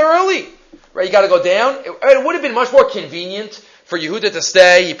Yehuda early. Right, you gotta go down. It would have been much more convenient for Yehuda to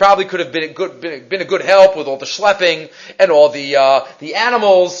stay. He probably could have been a good help with all the schlepping and all the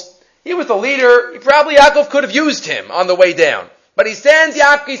animals. He was the leader. Yaakov could have used him on the way down. But he sends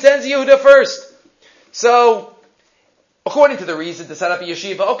Yehuda first. So, according to the reason to set up a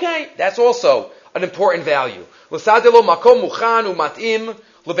yeshiva, okay, that's also an important value. L'sadelo makom muchan umatim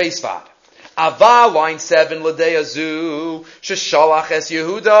lebeisvad. Ava, line 7, l'deyazu, sheshalach es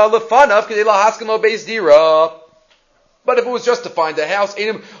Yehuda lefanav k'dei lahaskin lo beis dira. But if it was just to find a house,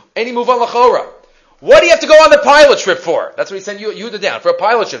 any move on lachora. What do you have to go on the pilot trip for? That's what he sent Yehuda down, for a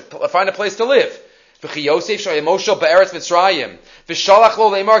pilot trip, to find a place to live. V'chi Yosef shayemosho be'eretz Mitzrayim. V'shalach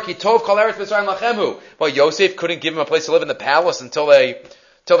lo leimar ki tov kol eretz Mitzrayim lachemu. Well, Yosef couldn't give him a place to live in the palace until they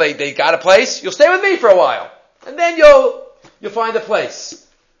got a place. You'll stay with me for a while. And then you'll find a place.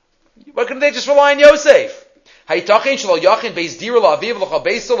 Why couldn't they just rely on Yosef? Hayitachin shelo yachin beis dira la'aviv l'chal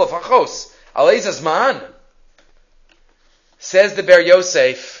beiso l'fachos. Alei zazman. Says the Ber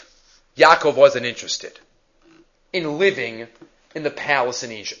Yosef, Yaakov wasn't interested in living in the palace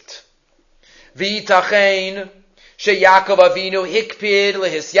in Egypt. V'yitachein sheYaakov Avinu hikpid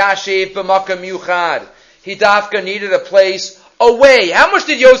lehisyashiv b'makam yuchad. He dafka needed a place away. How much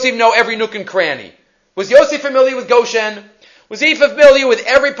did Yosef know every nook and cranny? Was Yosef familiar with Goshen? Was he familiar with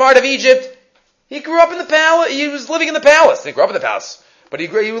every part of Egypt? He grew up in the palace. He was living in the palace. He didn't grow up in the palace, but he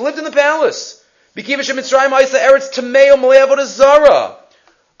lived in the palace. It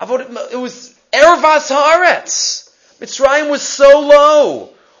was Ervas Haaretz. Mitzrayim was so low.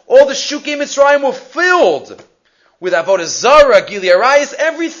 All the Shukim Mitzrayim were filled with Avodah Zarah, Gili Arayis,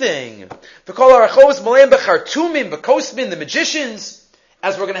 everything. The magicians,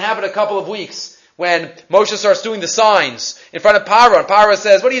 as we're going to have in a couple of weeks, when Moshe starts doing the signs in front of Paro, and Paro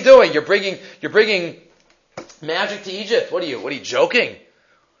says, "What are you doing? You're bringing magic to Egypt. What are you joking?"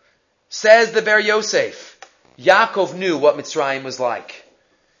 Says the Ber Yosef, Yaakov knew what Mitzrayim was like.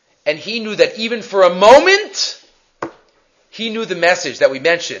 And he knew that even for a moment, he knew the message that we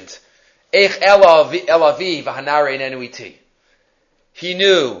mentioned. Eich elavi v'hanare enenu iti. He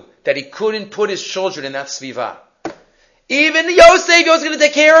knew that he couldn't put his children in that sviva. Even Yosef was going to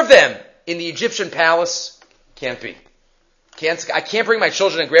take care of them. In the Egyptian palace, can't be. I can't bring my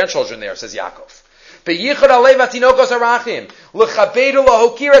children and grandchildren there, says Yaakov. Beyichud alei vatinokos harachim. L'chabedu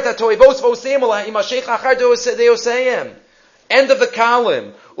lahokirat hatoivos v'oseim ul'ha'imashech achar deoseim. End of the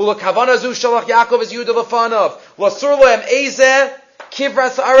column. Ul'kavana zu shalach Yaakov es Yehuda lefanav. L'asur lehem ezeh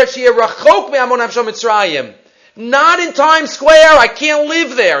kivras ha'aretz sheyeh rachok me'amon hamsham Mitzrayim. Not in Times Square. I can't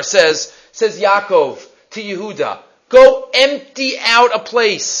live there, says Yaakov to Yehuda. Go empty out a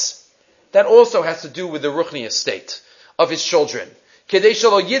place. That also has to do with the ruchniya state of his children. Kedei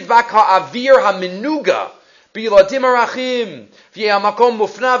shelo yidvak ha'avir ha'menuga b'yiladim harachim v'yeh ha'makom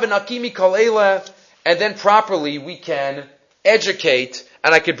mufna v'naki mikol eleh. And then properly we can educate,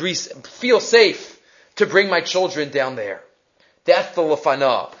 and I could feel safe to bring my children down there. That's the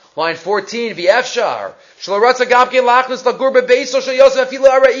lefana. Line 14, v'efshar shelo ratza gavke lachnus lagur bebeso shel Yosef afilu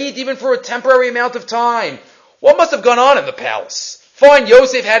ara'it, even for a temporary amount of time. What must have gone on in the palace? Fine,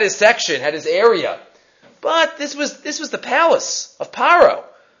 Yosef had his section, had his area, but this was the palace of Paro.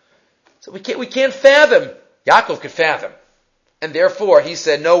 So we can't fathom. Yaakov could fathom, and therefore he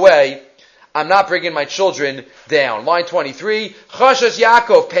said, "No way, I'm not bringing my children down." Line 23, Chashash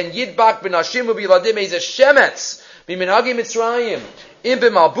Yaakov pen yidbak b'nashim u'biladim eizeh shemetz b'minhagi Mitzrayim im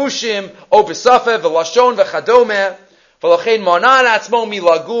b'malbushim o b'safeh v'lashon v'chadome v'lachein manan atzmo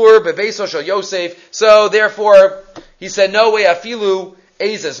milagur b'beiso shel Yosef. So therefore he said, "No way, afilu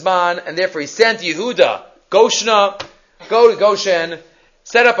eizeh," and therefore he sent Yehuda, Goshna, go to Goshen,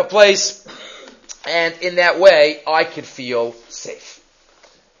 set up a place, and in that way I could feel safe.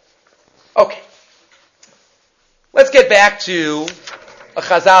 Okay. Let's get back to a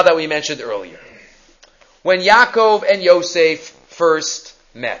chazal that we mentioned earlier. When Yaakov and Yosef first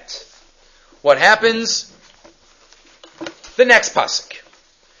met, what happens? The next pasuk.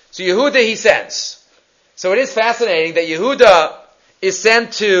 So Yehuda he sends. So it is fascinating that Yehuda is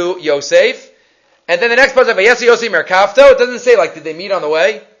sent to Yosef, and then the next pasuk, Vayasi Yosef merkavto, it doesn't say like, did they meet on the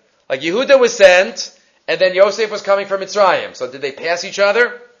way? Like Yehuda was sent, and then Yosef was coming from Mitzrayim. So did they pass each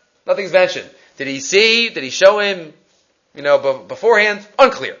other? Nothing's mentioned. Did he see? Did he show him, beforehand?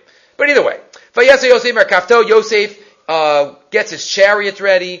 Unclear. But either way, Vayasa Yosef merkavto, Yosef gets his chariot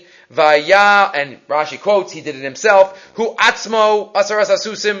ready. Vaya, and Rashi quotes, he did it himself. Hu atzmo asaras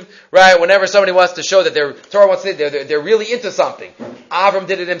asusim. Right, whenever somebody wants to show that Torah wants to say they're really into something. Avram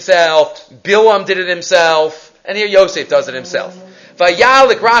did it himself. Bilam did it himself, and here Yosef does it himself. Vaya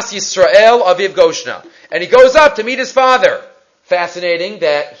likras Yisrael aviv Goshna, and he goes up to meet his father. Fascinating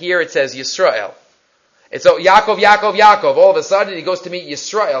that here it says Yisrael. It's so Yaakov. All of a sudden he goes to meet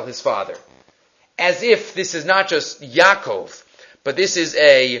Yisrael, his father, as if this is not just Yaakov, but this is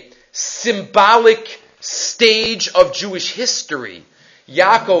a symbolic stage of Jewish history.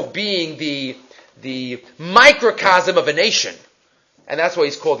 Yaakov being the microcosm of a nation. And that's why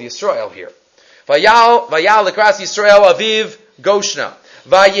he's called Yisrael here. Vayal likras Yisrael aviv Goshna.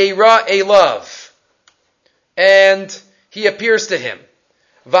 Vayera elav. And he appears to him.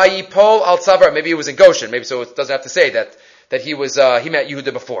 Vayipol al tzavarav. Maybe he was in Goshen. Maybe so it doesn't have to say that he met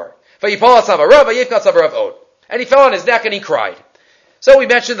Yehuda before. Vayipol al tzavarav. Vayifka tzavarav od. And he fell on his neck and he cried. So we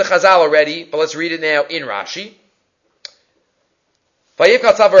mentioned the Chazal already, but let's read it now in Rashi.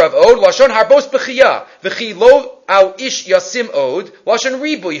 Vayivka tzavarav od, lashon harbos b'chiyah, v'chi lo al ish yasim od, lashon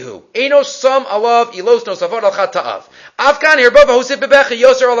ribuyhu, eno sam alav ilos nosavot al chata'av. Avkan hirbov hosif bebecha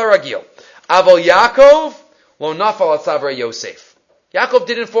yoser al aragil. Aval Yaakov lo nafal at tzavara Yosef. Yaakov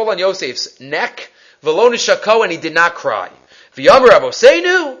didn't fall on Yosef's neck, v'lo nishako, and he did not cry. V'yamar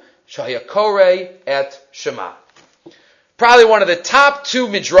aboseinu, shahayakore et shema. Probably one of the top two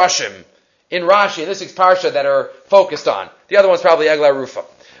midrashim in Rashi, in this week's parsha, that are focused on. The other one's probably Eglah Rufa.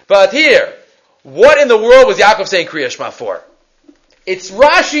 But here, what in the world was Yaakov saying Kriya Shema for? It's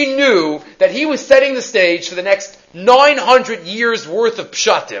Rashi knew that he was setting the stage for the next 900 years worth of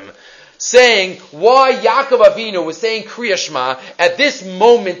pshatim, saying why Yaakov Avinu was saying Kriya Shema at this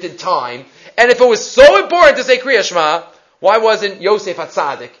moment in time, and if it was so important to say Kriya Shema, why wasn't Yosef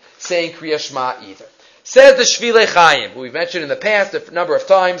HaTzadik saying Kriya Shema either? Says the Shvilei Chaim, who we've mentioned in the past a number of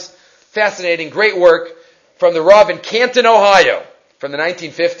times. Fascinating, great work from the Rav in Canton, Ohio, from the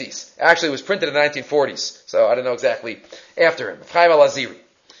 1950s. Actually, it was printed in the 1940s, so I don't know exactly after him. Chaim al-Aziri.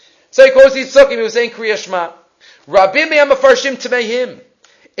 So he quotes these psukim, he was saying Kriya Shema. Rabim me'am mefarshim tmeihim.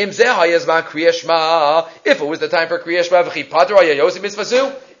 Im zeh hayazman Kriya Shema. If it was the time for Kriya Shema, v'chi padro haya Yosef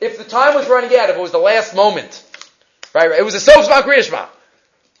mitzvasu. If the time was running out, if it was the last moment, right? It was a sof-zman Kriya Shema.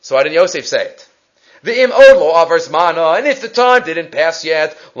 So why didn't Yosef say it? V'im od lo avars mana, and if the time didn't pass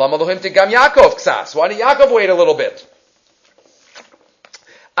yet, lama lohim tegam Yaakov ksas. Why didn't Yaakov wait a little bit?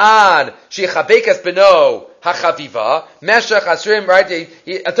 Ad shechabekas beno hachaviva, meshach asrim, right?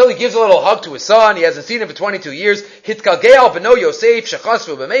 Until he gives a little hug to his son. He hasn't seen him for 22 years. Hitkalgel beno Yosef,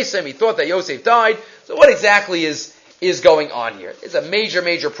 shechasvu b'meisem. He thought that Yosef died. So what exactly is going on here? It's a major,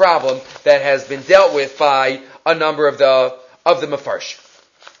 major problem that has been dealt with by a number of the Mefarshim.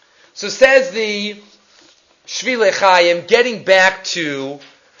 So says the Shvilei Chaim, getting back to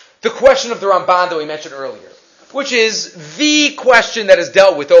the question of the Ramban that we mentioned earlier, which is the question that is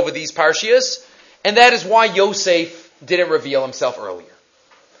dealt with over these parshias, and that is why Yosef didn't reveal himself earlier.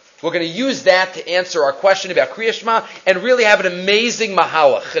 We're going to use that to answer our question about Kriya Shema and really have an amazing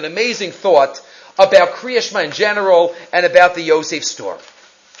mahalach, an amazing thought about Kriya Shema in general and about the Yosef story.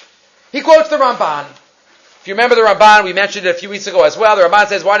 He quotes the Ramban. If you remember the Ramban, we mentioned it a few weeks ago as well. The Ramban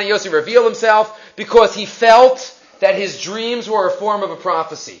says, why didn't Yosef reveal himself? Because he felt that his dreams were a form of a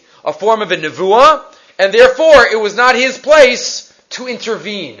prophecy, a form of a nevuah, and therefore it was not his place to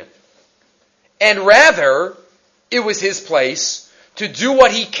intervene. And rather, it was his place to do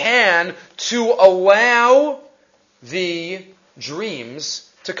what he can to allow the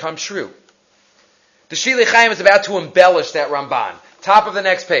dreams to come true. The Shvilei Chaim is about to embellish that Ramban. Top of the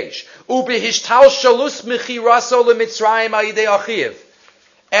next page.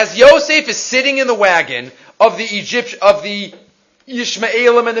 As Yosef is sitting in the wagon of the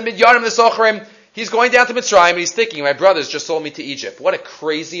Yishmaelim and the Midyanim and the Socharim, he's going down to Mitzrayim and he's thinking, my brothers just sold me to Egypt. What a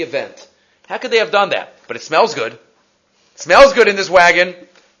crazy event. How could they have done that? But it smells good. It smells good in this wagon.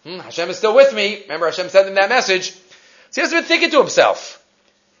 Hashem is still with me. Remember, Hashem sent him that message. So he has been thinking to himself,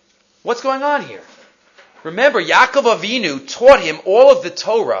 what's going on here? Remember, Yaakov Avinu taught him all of the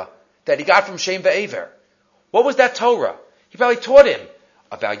Torah that he got from Shem Ve'ever. What was that Torah? He probably taught him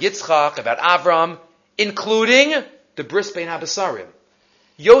about Yitzchak, about Avram, including the Bris Bein Habasarim.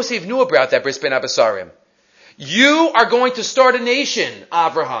 Yosef knew about that Bris Bein Habasarim. You are going to start a nation,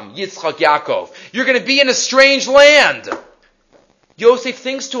 Avraham, Yitzchak, Yaakov. You're going to be in a strange land. Yosef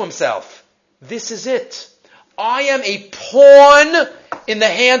thinks to himself, this is it. I am a pawn in the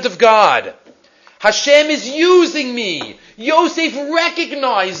hand of God. Hashem is using me. Yosef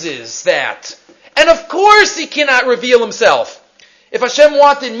recognizes that. And of course he cannot reveal himself. If Hashem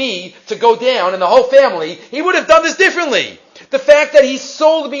wanted me to go down and the whole family, he would have done this differently. The fact that he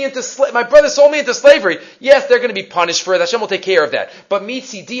sold me into my brother sold me into slavery, yes, they're going to be punished for it. Hashem will take care of that. But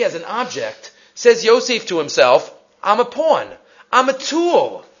Mitzidi as an object, says Yosef to himself, I'm a pawn. I'm a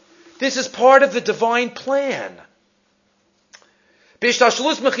tool. This is part of the divine plan. Again, Ra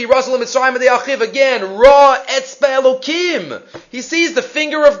Etzba Elokim. He sees the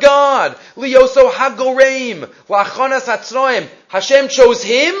finger of God. Liyoso Hagoreim. Lachanas Hatzroim. Hashem chose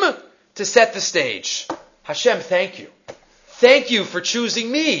him to set the stage. Hashem, thank you. Thank you for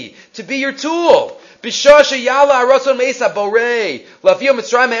choosing me to be your tool. And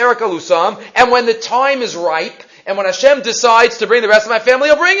when the time is ripe, and when Hashem decides to bring the rest of my family,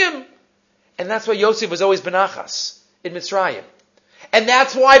 He'll bring him. And that's why Yosef was always benachas in Mitzrayim. And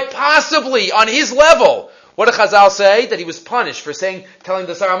that's why possibly on his level, what did Chazal say? That he was punished for telling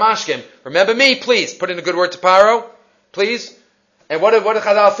the Saramashkim, remember me, please, put in a good word to Paro, please. And what did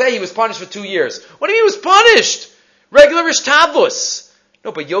Chazal say? He was punished for 2 years. What do you mean he was punished? Regular ishtadlus.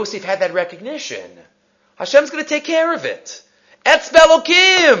 No, but Yosef had that recognition. Hashem's going to take care of it. Etzba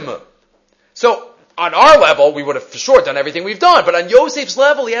Elokim. So, on our level, we would have for sure done everything we've done. But on Yosef's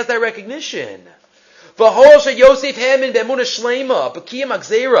level, he has that recognition.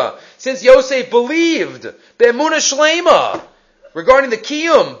 Since Yosef believed be'emunah shleima regarding the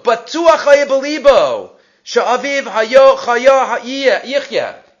kiyum, batuach hayabelibo sha'aviv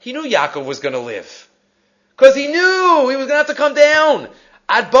yichya. He knew Yaakov was going to live because he knew he was going to have to come down.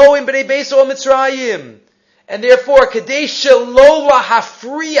 Ad boim b'nei beiso Mitzrayim, and therefore kadesh shelo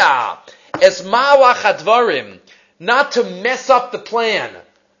lahafriya es malach hadvarim, not to mess up the plan,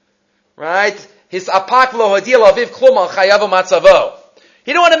 right? His apak lo hadil aviv klum al chayav matzavo.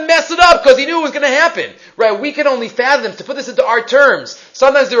 He didn't want to mess it up because he knew it was going to happen. Right? We can only fathom, to put this into our terms,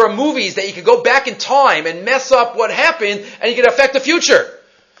 sometimes there are movies that you can go back in time and mess up what happened and you can affect the future.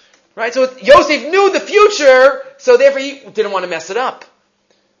 Right? So Yosef knew the future, so therefore he didn't want to mess it up.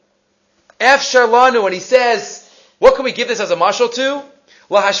 F. Sharlanu, and he says, what can we give this as a mashal to?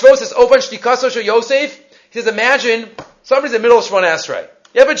 La hashvos says, open shtikaso shel Yosef. He says, imagine somebody's in the middle of Shemona Esrei.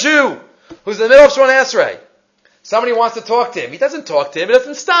 You have a Jew who's in the middle of Shemona Esrei. Somebody wants to talk to him. He doesn't talk to him. He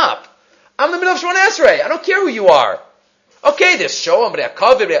doesn't stop. I'm in the middle of Shemona Esrei. I don't care who you are. Okay, there's Shoam,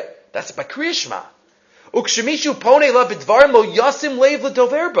 that's by Kriya Shema. Ukshemishu pone la b'dvarim lo yasim leiv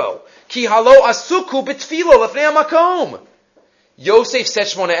l'doverbo. Ki halo asuku b'tfilo lefnei hamakom. Yosef said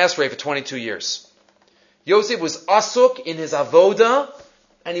Shemona Esrei for 22 years. Yosef was asuk in his avoda,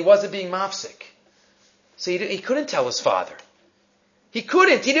 and he wasn't being mafsik. So he couldn't tell his father. He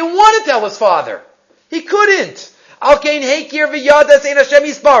couldn't. He didn't want to tell his father. He couldn't. And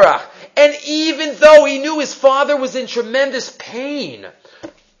even though he knew his father was in tremendous pain,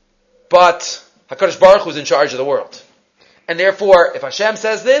 but HaKadosh Baruch Hu was in charge of the world. And therefore, if Hashem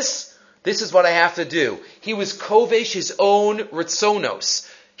says this is what I have to do. He was kovesh his own ritzonos.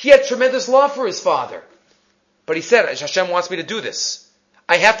 He had tremendous love for his father. But he said, Hashem wants me to do this.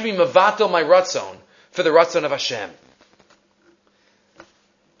 I have to be mavato my ratzon for the ratzon of Hashem.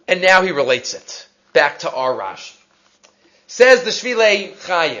 And now he relates it back to our Rashi. Says the Shvilei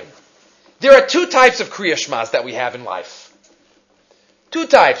Chaim, there are two types of Kriya Shmas that we have in life. Two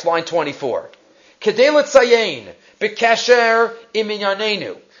types, line 24. Kedei l'tzayin b'kesher im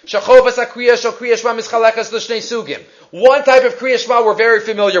inyanenu. Shachovas hakriya shel Kriya Shema mischalekas l'shnei sugim. One type of Kriya Shema we're very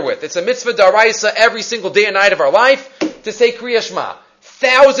familiar with. It's a mitzvah daraisa every single day and night of our life to say Kriya Shema.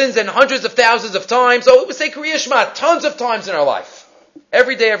 Thousands and hundreds of thousands of times. Oh, we say Kriya Shema tons of times in our life.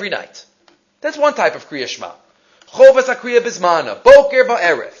 Every day, every night. That's one type of Kriya Shema. Chovas hakriya bizmana, boker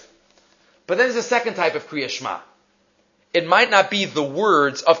ba'erev. But then there's a second type of Kriya Shema. It might not be the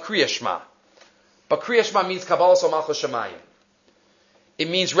words of Kriya Shema, but Kriya Shema means Kabbalah Malchus Shemayim. It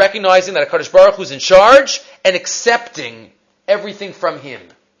means recognizing that HaKadosh Baruch Hu is in charge and accepting everything from Him.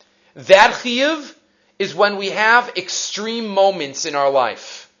 That chiyuv is when we have extreme moments in our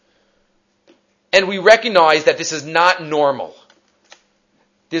life. And we recognize that this is not normal.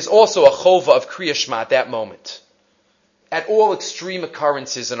 There's also a chova of Kriya Shema at that moment. At all extreme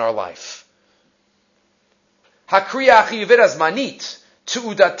occurrences in our life. Hakriya chiyuvet azmanit.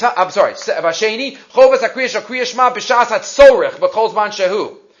 Vasheni, chovas hakriya shel Kriya Shema b'shas hatzorech b'kol zman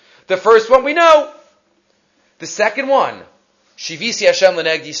shehu. The first one we know. The second one, shivisi Hashem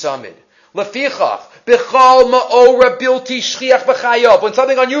l'negdi samid. Lefichach b'chal ma'ora bilti shchiach b'chayav. When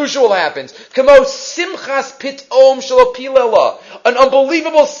something unusual happens, kamo simchas pitom shelo pilela, an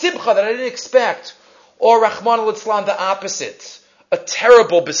unbelievable simcha that I didn't expect, or Rahman al-Islam, the opposite, a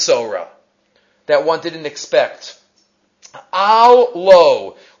terrible besora that one didn't expect. Al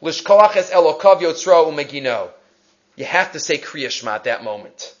lo lishkolach es elokav yotzra umegino. You have to say Kriya Shema at that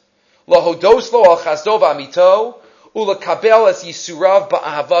moment. Lahodos lo al chasdo v'amito ulakabel es yisurav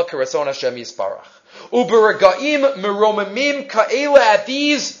ba'ahava k'ratzon Hashem yisparach. Uberagaim meromimim ka'ela, at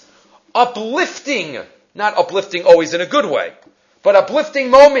these uplifting, not uplifting always in a good way, but uplifting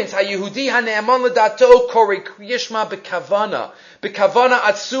moments, ha-Yehudi ha-ne'aman l'dato korei Kriya Shema b'kavana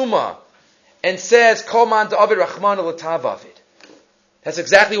atzuma, and says, Kol man da'avid Rahman l'tavavid. That's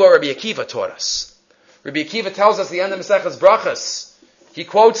exactly what Rabbi Akiva taught us. Rabbi Akiva tells us the end of Maseches Brachas. He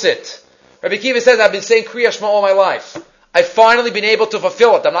quotes it. Rabbi Akiva says, I've been saying Kriya Shema all my life. I've finally been able to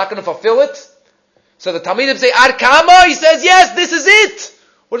fulfill it. I'm not going to fulfill it. So the Talmidim say, Ad Kama? He says, yes, this is it.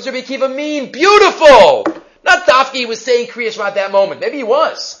 What does Rabbi Akiva mean? Beautiful. Not Dafki, he was saying Kriya Shema at that moment. Maybe he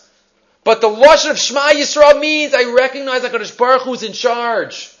was. But the Lashon of Shema Yisrael means I recognize that HaKadosh Baruch Hu is in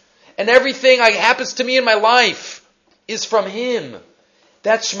charge. And everything that happens to me in my life is from Him.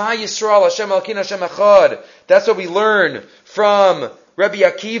 That's Shema Yisrael, Hashem Elokeinu, Hashem Echad. That's what we learn from Rabbi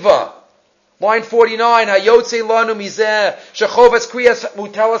Akiva. Line 49, Hayotze lanu mizeh, shechovas kriyas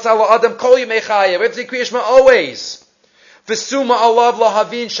mutelas ala adam kol yemei chaya. We have to say Kriya Shema always. V'suma alav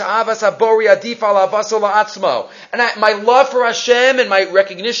lahavin sha'avas habori adif ala avaso la'atzmo. And my love for Hashem and my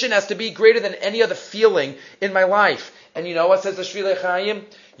recognition has to be greater than any other feeling in my life. And you know what says the Shvilei Chaim?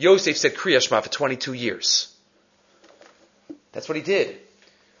 Yosef said Kriya Shema for 22 years. That's what he did.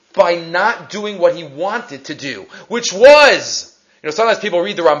 By not doing what he wanted to do, which was, sometimes people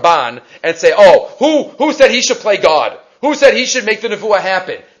read the Ramban and say, oh, who said he should play God? Who said he should make the Nevuah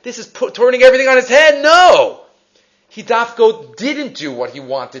happen? This is turning everything on his head. No! He didn't do what he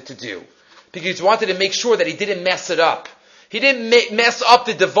wanted to do. Because he wanted to make sure that he didn't mess it up. He didn't mess up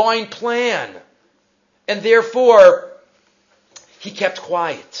the divine plan. And therefore, he kept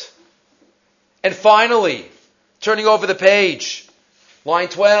quiet. And finally, turning over the page, line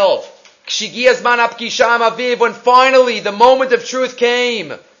 12, when finally the moment of truth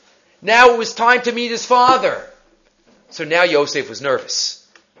came, now it was time to meet his father. So now Yosef was nervous.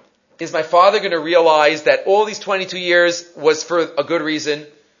 Is my father going to realize that all these 22 years was for a good reason?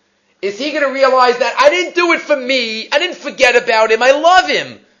 Is he going to realize that I didn't do it for me, I didn't forget about him, I love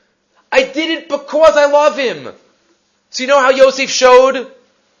him. I did it because I love him. So you know how Yosef showed?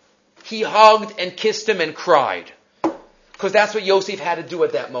 He hugged and kissed him and cried. Because that's what Yosef had to do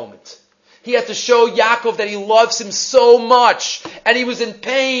at that moment. He had to show Yaakov that he loves him so much, and he was in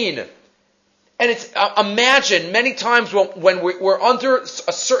pain. And it's imagine many times when we're under a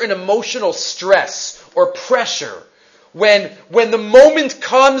certain emotional stress or pressure, when the moment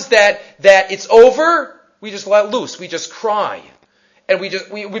comes that it's over, we just let loose. We just cry. And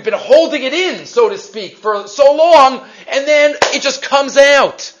we've been holding it in, so to speak, for so long, and then it just comes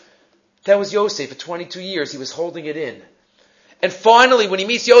out. That was Yosef. For 22 years, he was holding it in. And finally, when he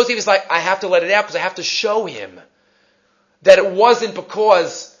meets Yosef, he's like, I have to let it out because I have to show him that it wasn't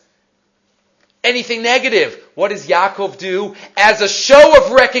because anything negative. What does Yaakov do? As a show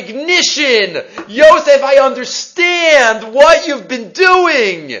of recognition, Yosef, I understand what you've been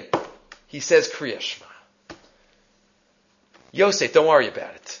doing. He says, Kriya Shema. Yosef, don't worry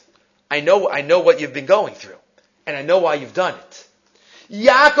about it. I know what you've been going through. And I know why you've done it.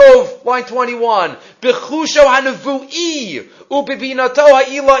 Yaakov, line 21, Bechusho hanavu'i, ubibinato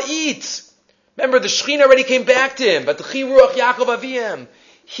ha'ila'it. Remember, the Shekhinah already came back to him, but the Chiruach Yaakov Aviyim,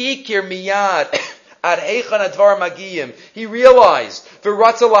 Hikir miyad, ad heichan advar magiyim. He realized,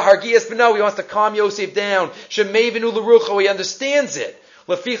 V'ratza lahargias b'no, he wants to calm Yosef down. Shemevinu l'rucho, he understands it.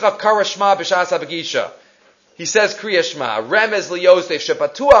 Lefichav kara shma b'shas habagisha. He says Kriya Shema, Remez liYosef,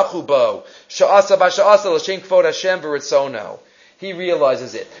 shepatuach hubo, sha'asa b'sha'asa l'shem kvod Hashem v'ritzono. He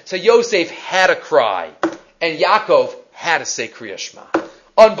realizes it. So Yosef had to cry, and Yaakov had to say Kriya Shema.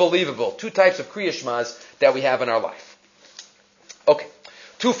 Unbelievable. Two types of Kriya Shmas that we have in our life. Okay.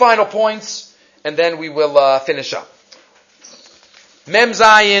 Two final points, and then we will finish up. Mem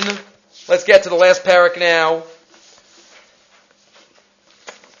Zayin. Let's get to the last parak now.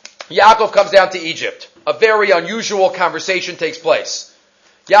 Yaakov comes down to Egypt. A very unusual conversation takes place.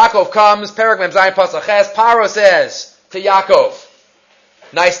 Yaakov comes, parak Mem Zayin Pasaches. Paro says to Yaakov,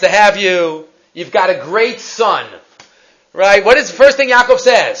 nice to have you. You've got a great son. Right? What is the first thing Yaakov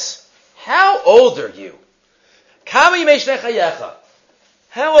says? How old are you? How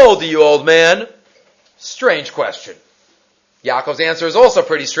old are you, old man? Strange question. Yaakov's answer is also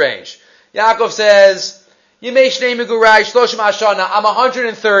pretty strange. Yaakov says, I'm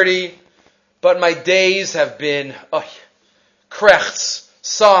 130, but my days have been krechts,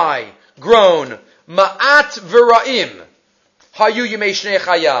 sigh, groan, ma'at v'ra'im. Hayu yimei shnei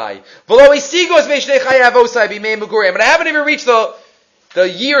chayai. V'lo isigos mei shnei chayai avosai b'mei megurim. And I haven't even reached the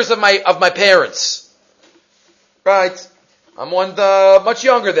years of my parents. Right? I'm much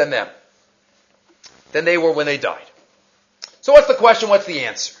younger than them. Than they were when they died. So what's the question? What's the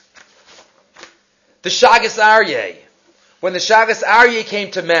answer? The Shagas Aryeh. When the Shagas Aryeh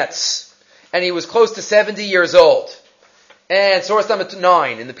came to Metz, and he was close to 70 years old, and source number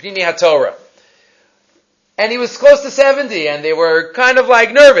 9 in the Pnini HaTorah, and he was close to 70, and they were kind of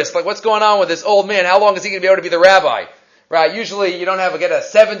like nervous, like what's going on with this old man? How long is he going to be able to be the rabbi? Right? Usually you don't get a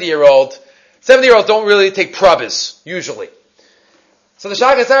 70-year-old. 70-year-olds don't really take prabas, usually. So the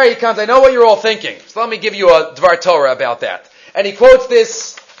Shagas Aryeh comes, I know what you're all thinking, so let me give you a Dvar Torah about that. And he quotes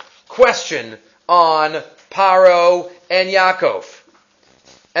this question on Paro and Yaakov.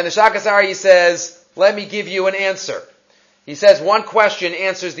 And the Shagas Aryeh says, let me give you an answer. He says one question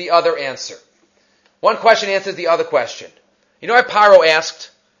answers the other answer. One question answers the other question. You know what Paro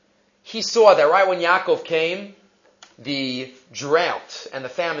asked? He saw that right when Yaakov came, the drought and the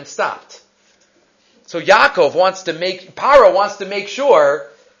famine stopped. So Paro wants to make sure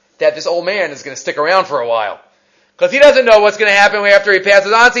that this old man is going to stick around for a while. Because he doesn't know what's going to happen after he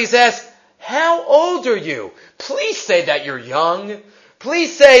passes on. So he says, how old are you? Please say that you're young.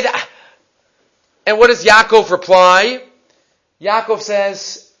 Please say that. And what does Yaakov reply? Yaakov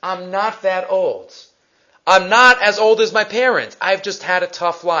says, I'm not that old. I'm not as old as my parents. I've just had a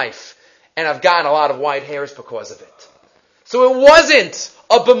tough life. And I've gotten a lot of white hairs because of it. So it wasn't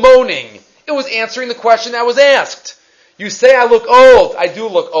a bemoaning. It was answering the question that was asked. You say I look old. I do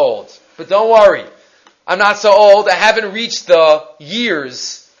look old. But don't worry. I'm not so old. I haven't reached the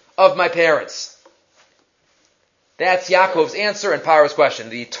years of my parents. That's Yaakov's answer and Paro's question.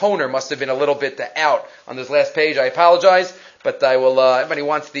 The toner must have been a little bit out on this last page. I apologize. But I will, anybody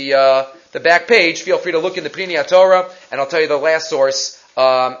wants the back page, feel free to look in the Pnini HaTorah, and I'll tell you the last source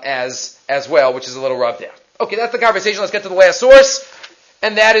as well, which is a little rubbed out. Okay, that's the conversation. Let's get to the last source,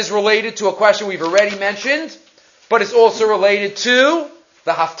 and that is related to a question we've already mentioned, but it's also related to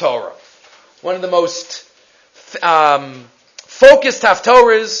the Haftorah. One of the most focused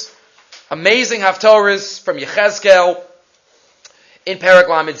Haftorahs, amazing Haftorahs from Yechezkel in Perek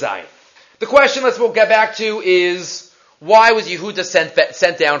Lamed Zayin. The question we'll get back to is, why was Yehuda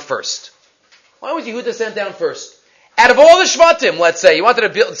sent down first? Why was Yehuda sent down first? Out of all the Shvatim, let's say, he wanted to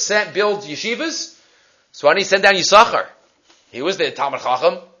build yeshivas, so why didn't he send down Yisachar? He was the Talmud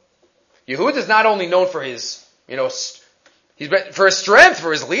Chacham. Yehuda is not only known for his, for his strength,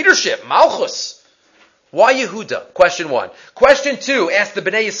 for his leadership, Malchus. Why Yehuda? Question 1. Question 2, asked the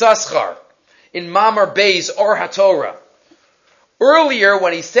Bnei Yisachar in Mamar Beis Or HaTorah. Earlier,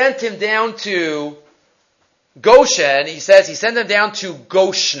 when he sent him down to Goshen, he says he sent them down to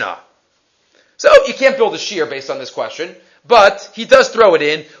Goshna. So you can't build a shear based on this question, but he does throw it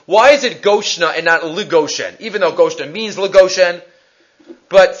in. Why is it Goshna and not Ligoshen? Even though Goshna means Ligoshen.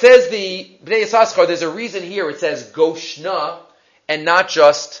 But says the Bnei Yissaschar, there's a reason here it says Goshna and not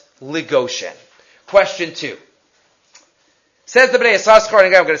just Ligoshen. Question 2. Says the Bnei Yissaschar, and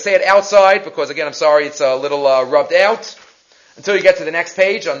again I'm going to say it outside because again I'm sorry it's a little rubbed out. Until you get to the next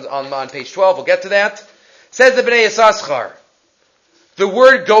page, on page 12, we'll get to that. Says the Bnei Yissaschar, the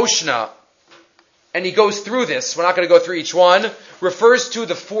word Goshna, and he goes through this, we're not going to go through each one, refers to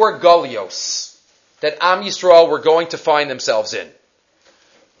the 4 Galios that Am Yisrael were going to find themselves in.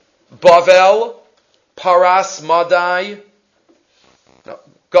 Bavel, Paras, Madai,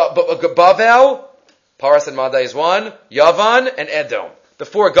 Bavel, Paras and Madai is one, Yavan, and Edom. The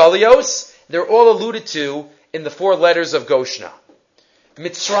 4 Galios, they're all alluded to in the 4 letters of Goshna.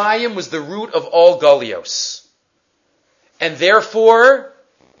 Mitzrayim was the root of all Galios. And therefore,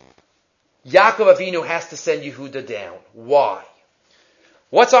 Yaakov Avinu has to send Yehuda down. Why?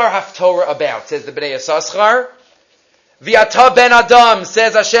 What's our Haftorah about? Says the Bnei Yissaschar. V'ata ben Adam,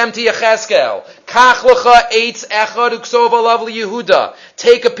 says Hashem to Yecheskel, Kach lecha eitz echad uksov alav Yehuda.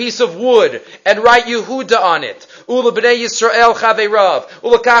 Take a piece of wood and write Yehuda on it. Ula b'nei Yisrael chaveirav.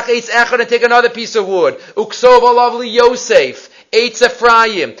 Ula kach eitz echad and take another piece of wood. Uksov alav Yosef. Eitz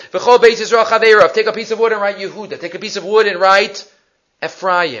Ephraim. V'chol beis Yisrael chaveirav. Take a piece of wood and write Yehuda. Take a piece of wood and write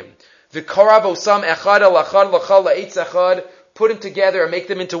Ephraim. V'korav osam echad al achad l'chal la'eitz echad. Put them together and make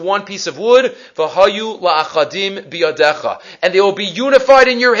them into one piece of wood. V'hayu la'achadim biyadecha. And they will be unified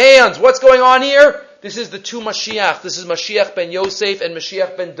in your hands. What's going on here? This is the 2 Mashiach. This is Mashiach ben Yosef and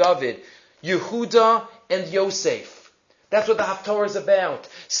Mashiach ben David. Yehuda and Yosef. That's what the Haftorah is about.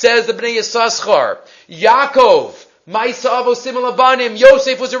 Says the Bnei Yissaschar. Yaakov. Ma'isa avosim alabanim.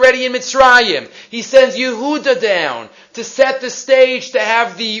 Yosef was already in Mitzrayim. He sends Yehuda down to set the stage to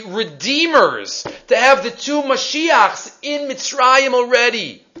have the redeemers, to have the 2 Mashiachs in Mitzrayim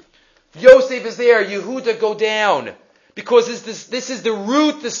already. Yosef is there. Yehuda go down. Because this is the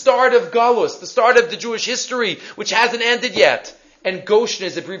root, the start of Galus, the start of the Jewish history, which hasn't ended yet. And Goshen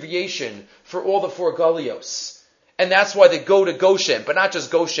is abbreviation for all the 4 Galios. And that's why they go to Goshen, but not just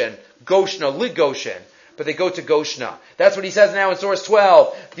Goshen, Goshna, Ligoshen. But they go to Goshna. That's what he says now in source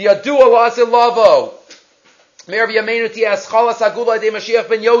 12. V'yadu Allah lavo. Me'er v'yameinu ti'as chalas hagula de Mashiach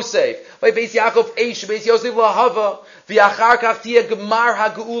ben Yosef. V'beis Yaakov eish, beis Yosef lahava. V'achar kach ti'ah gemar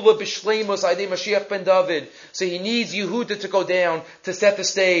hagula b'shleimus ade Mashiach ben David. So he needs Yehuda to go down to set the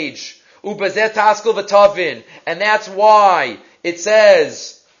stage. Ubazet taskel v'tavin. And that's why it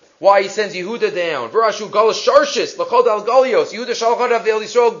says, why he sends Yehuda down. V'rashu galas sharshis, l'chol dal galios. Yehuda shalchad av el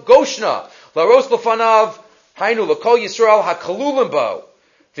Yisrael Goshna. Laros lefanav, hainu l'kol Yisrael hakalulim bo.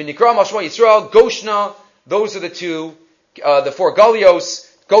 V'nikra mashma Yisrael Goshna. Those are the 2, the 4 Galios.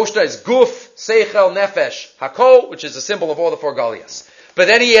 Goshna is Guf, Seichel, Nefesh, Hakol, which is a symbol of all the 4 Galios. But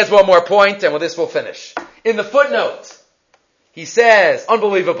then he adds one more point, and with this we'll finish. In the footnote, he says,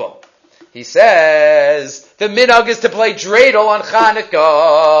 unbelievable. He says, the minhag is to play dreidel on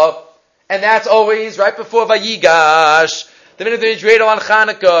Chanukah. And that's always right before Vayigash. The minhag is dreidel on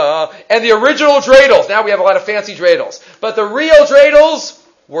Chanukah. And the original dreidels, now we have a lot of fancy dreidels, but the real dreidels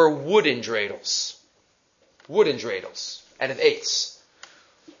were wooden dreidels. Wooden dreidels. And an eitz.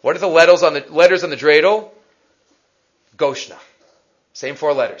 What are the letters on the dreidel? Goshna. Same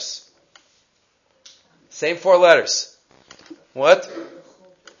 4 letters. Same 4 letters. What?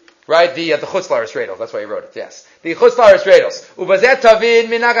 Right, the Chutz Laretz dreidel. That's why he wrote it, yes. The Chutz Laretz dreidels. Ubazet tavin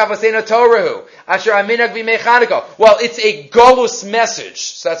minag avasena torahu. Asher aminag v'mei Chanukah. Well, it's a Golus message.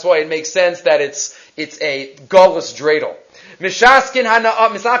 So that's why it makes sense that it's a Golus dreidel. Mishakin hana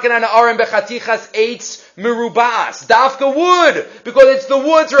bechatichas eitz merubas. Dafka wood. Because it's the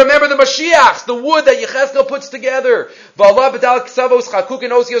wood to remember the Mashiachs. The wood that Yecheskel puts together. V'allah b'dal ksavos chakuk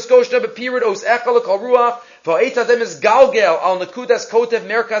and osios goshna b'pirid os echel l'kol ruach. V'eit adem is galgel al nekudas kotev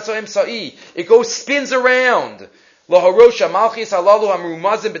merkas oem sa'i. It goes, spins around. Laharosha malchis halalu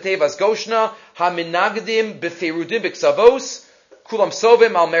hamrumazim b'tevas goshna haminagdim b'feirudim b'ksavos kulam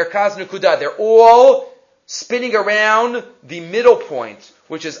sovim al merkaz nekudah. They're all spinning around the middle point,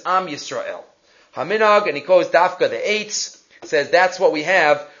 which is Am Yisrael. Haminag, and he calls Dafka the eitz, says that's what we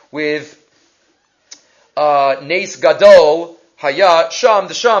have with Nes Gadol, Haya, Sham,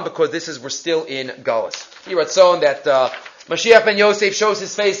 the Sham, because we're still in Galus. He wrote on that Mashiach ben Yosef shows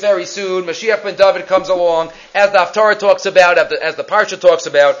his face very soon. Mashiach ben David comes along, as the Haftarah talks about, as the Parsha talks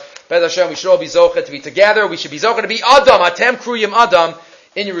about. Bez Hashem, we should all be Zocheh to be together. We should be Zocheh to be Adam, Atem Kruyim Adam,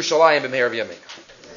 in Yerushalayim b'meir v'yamin.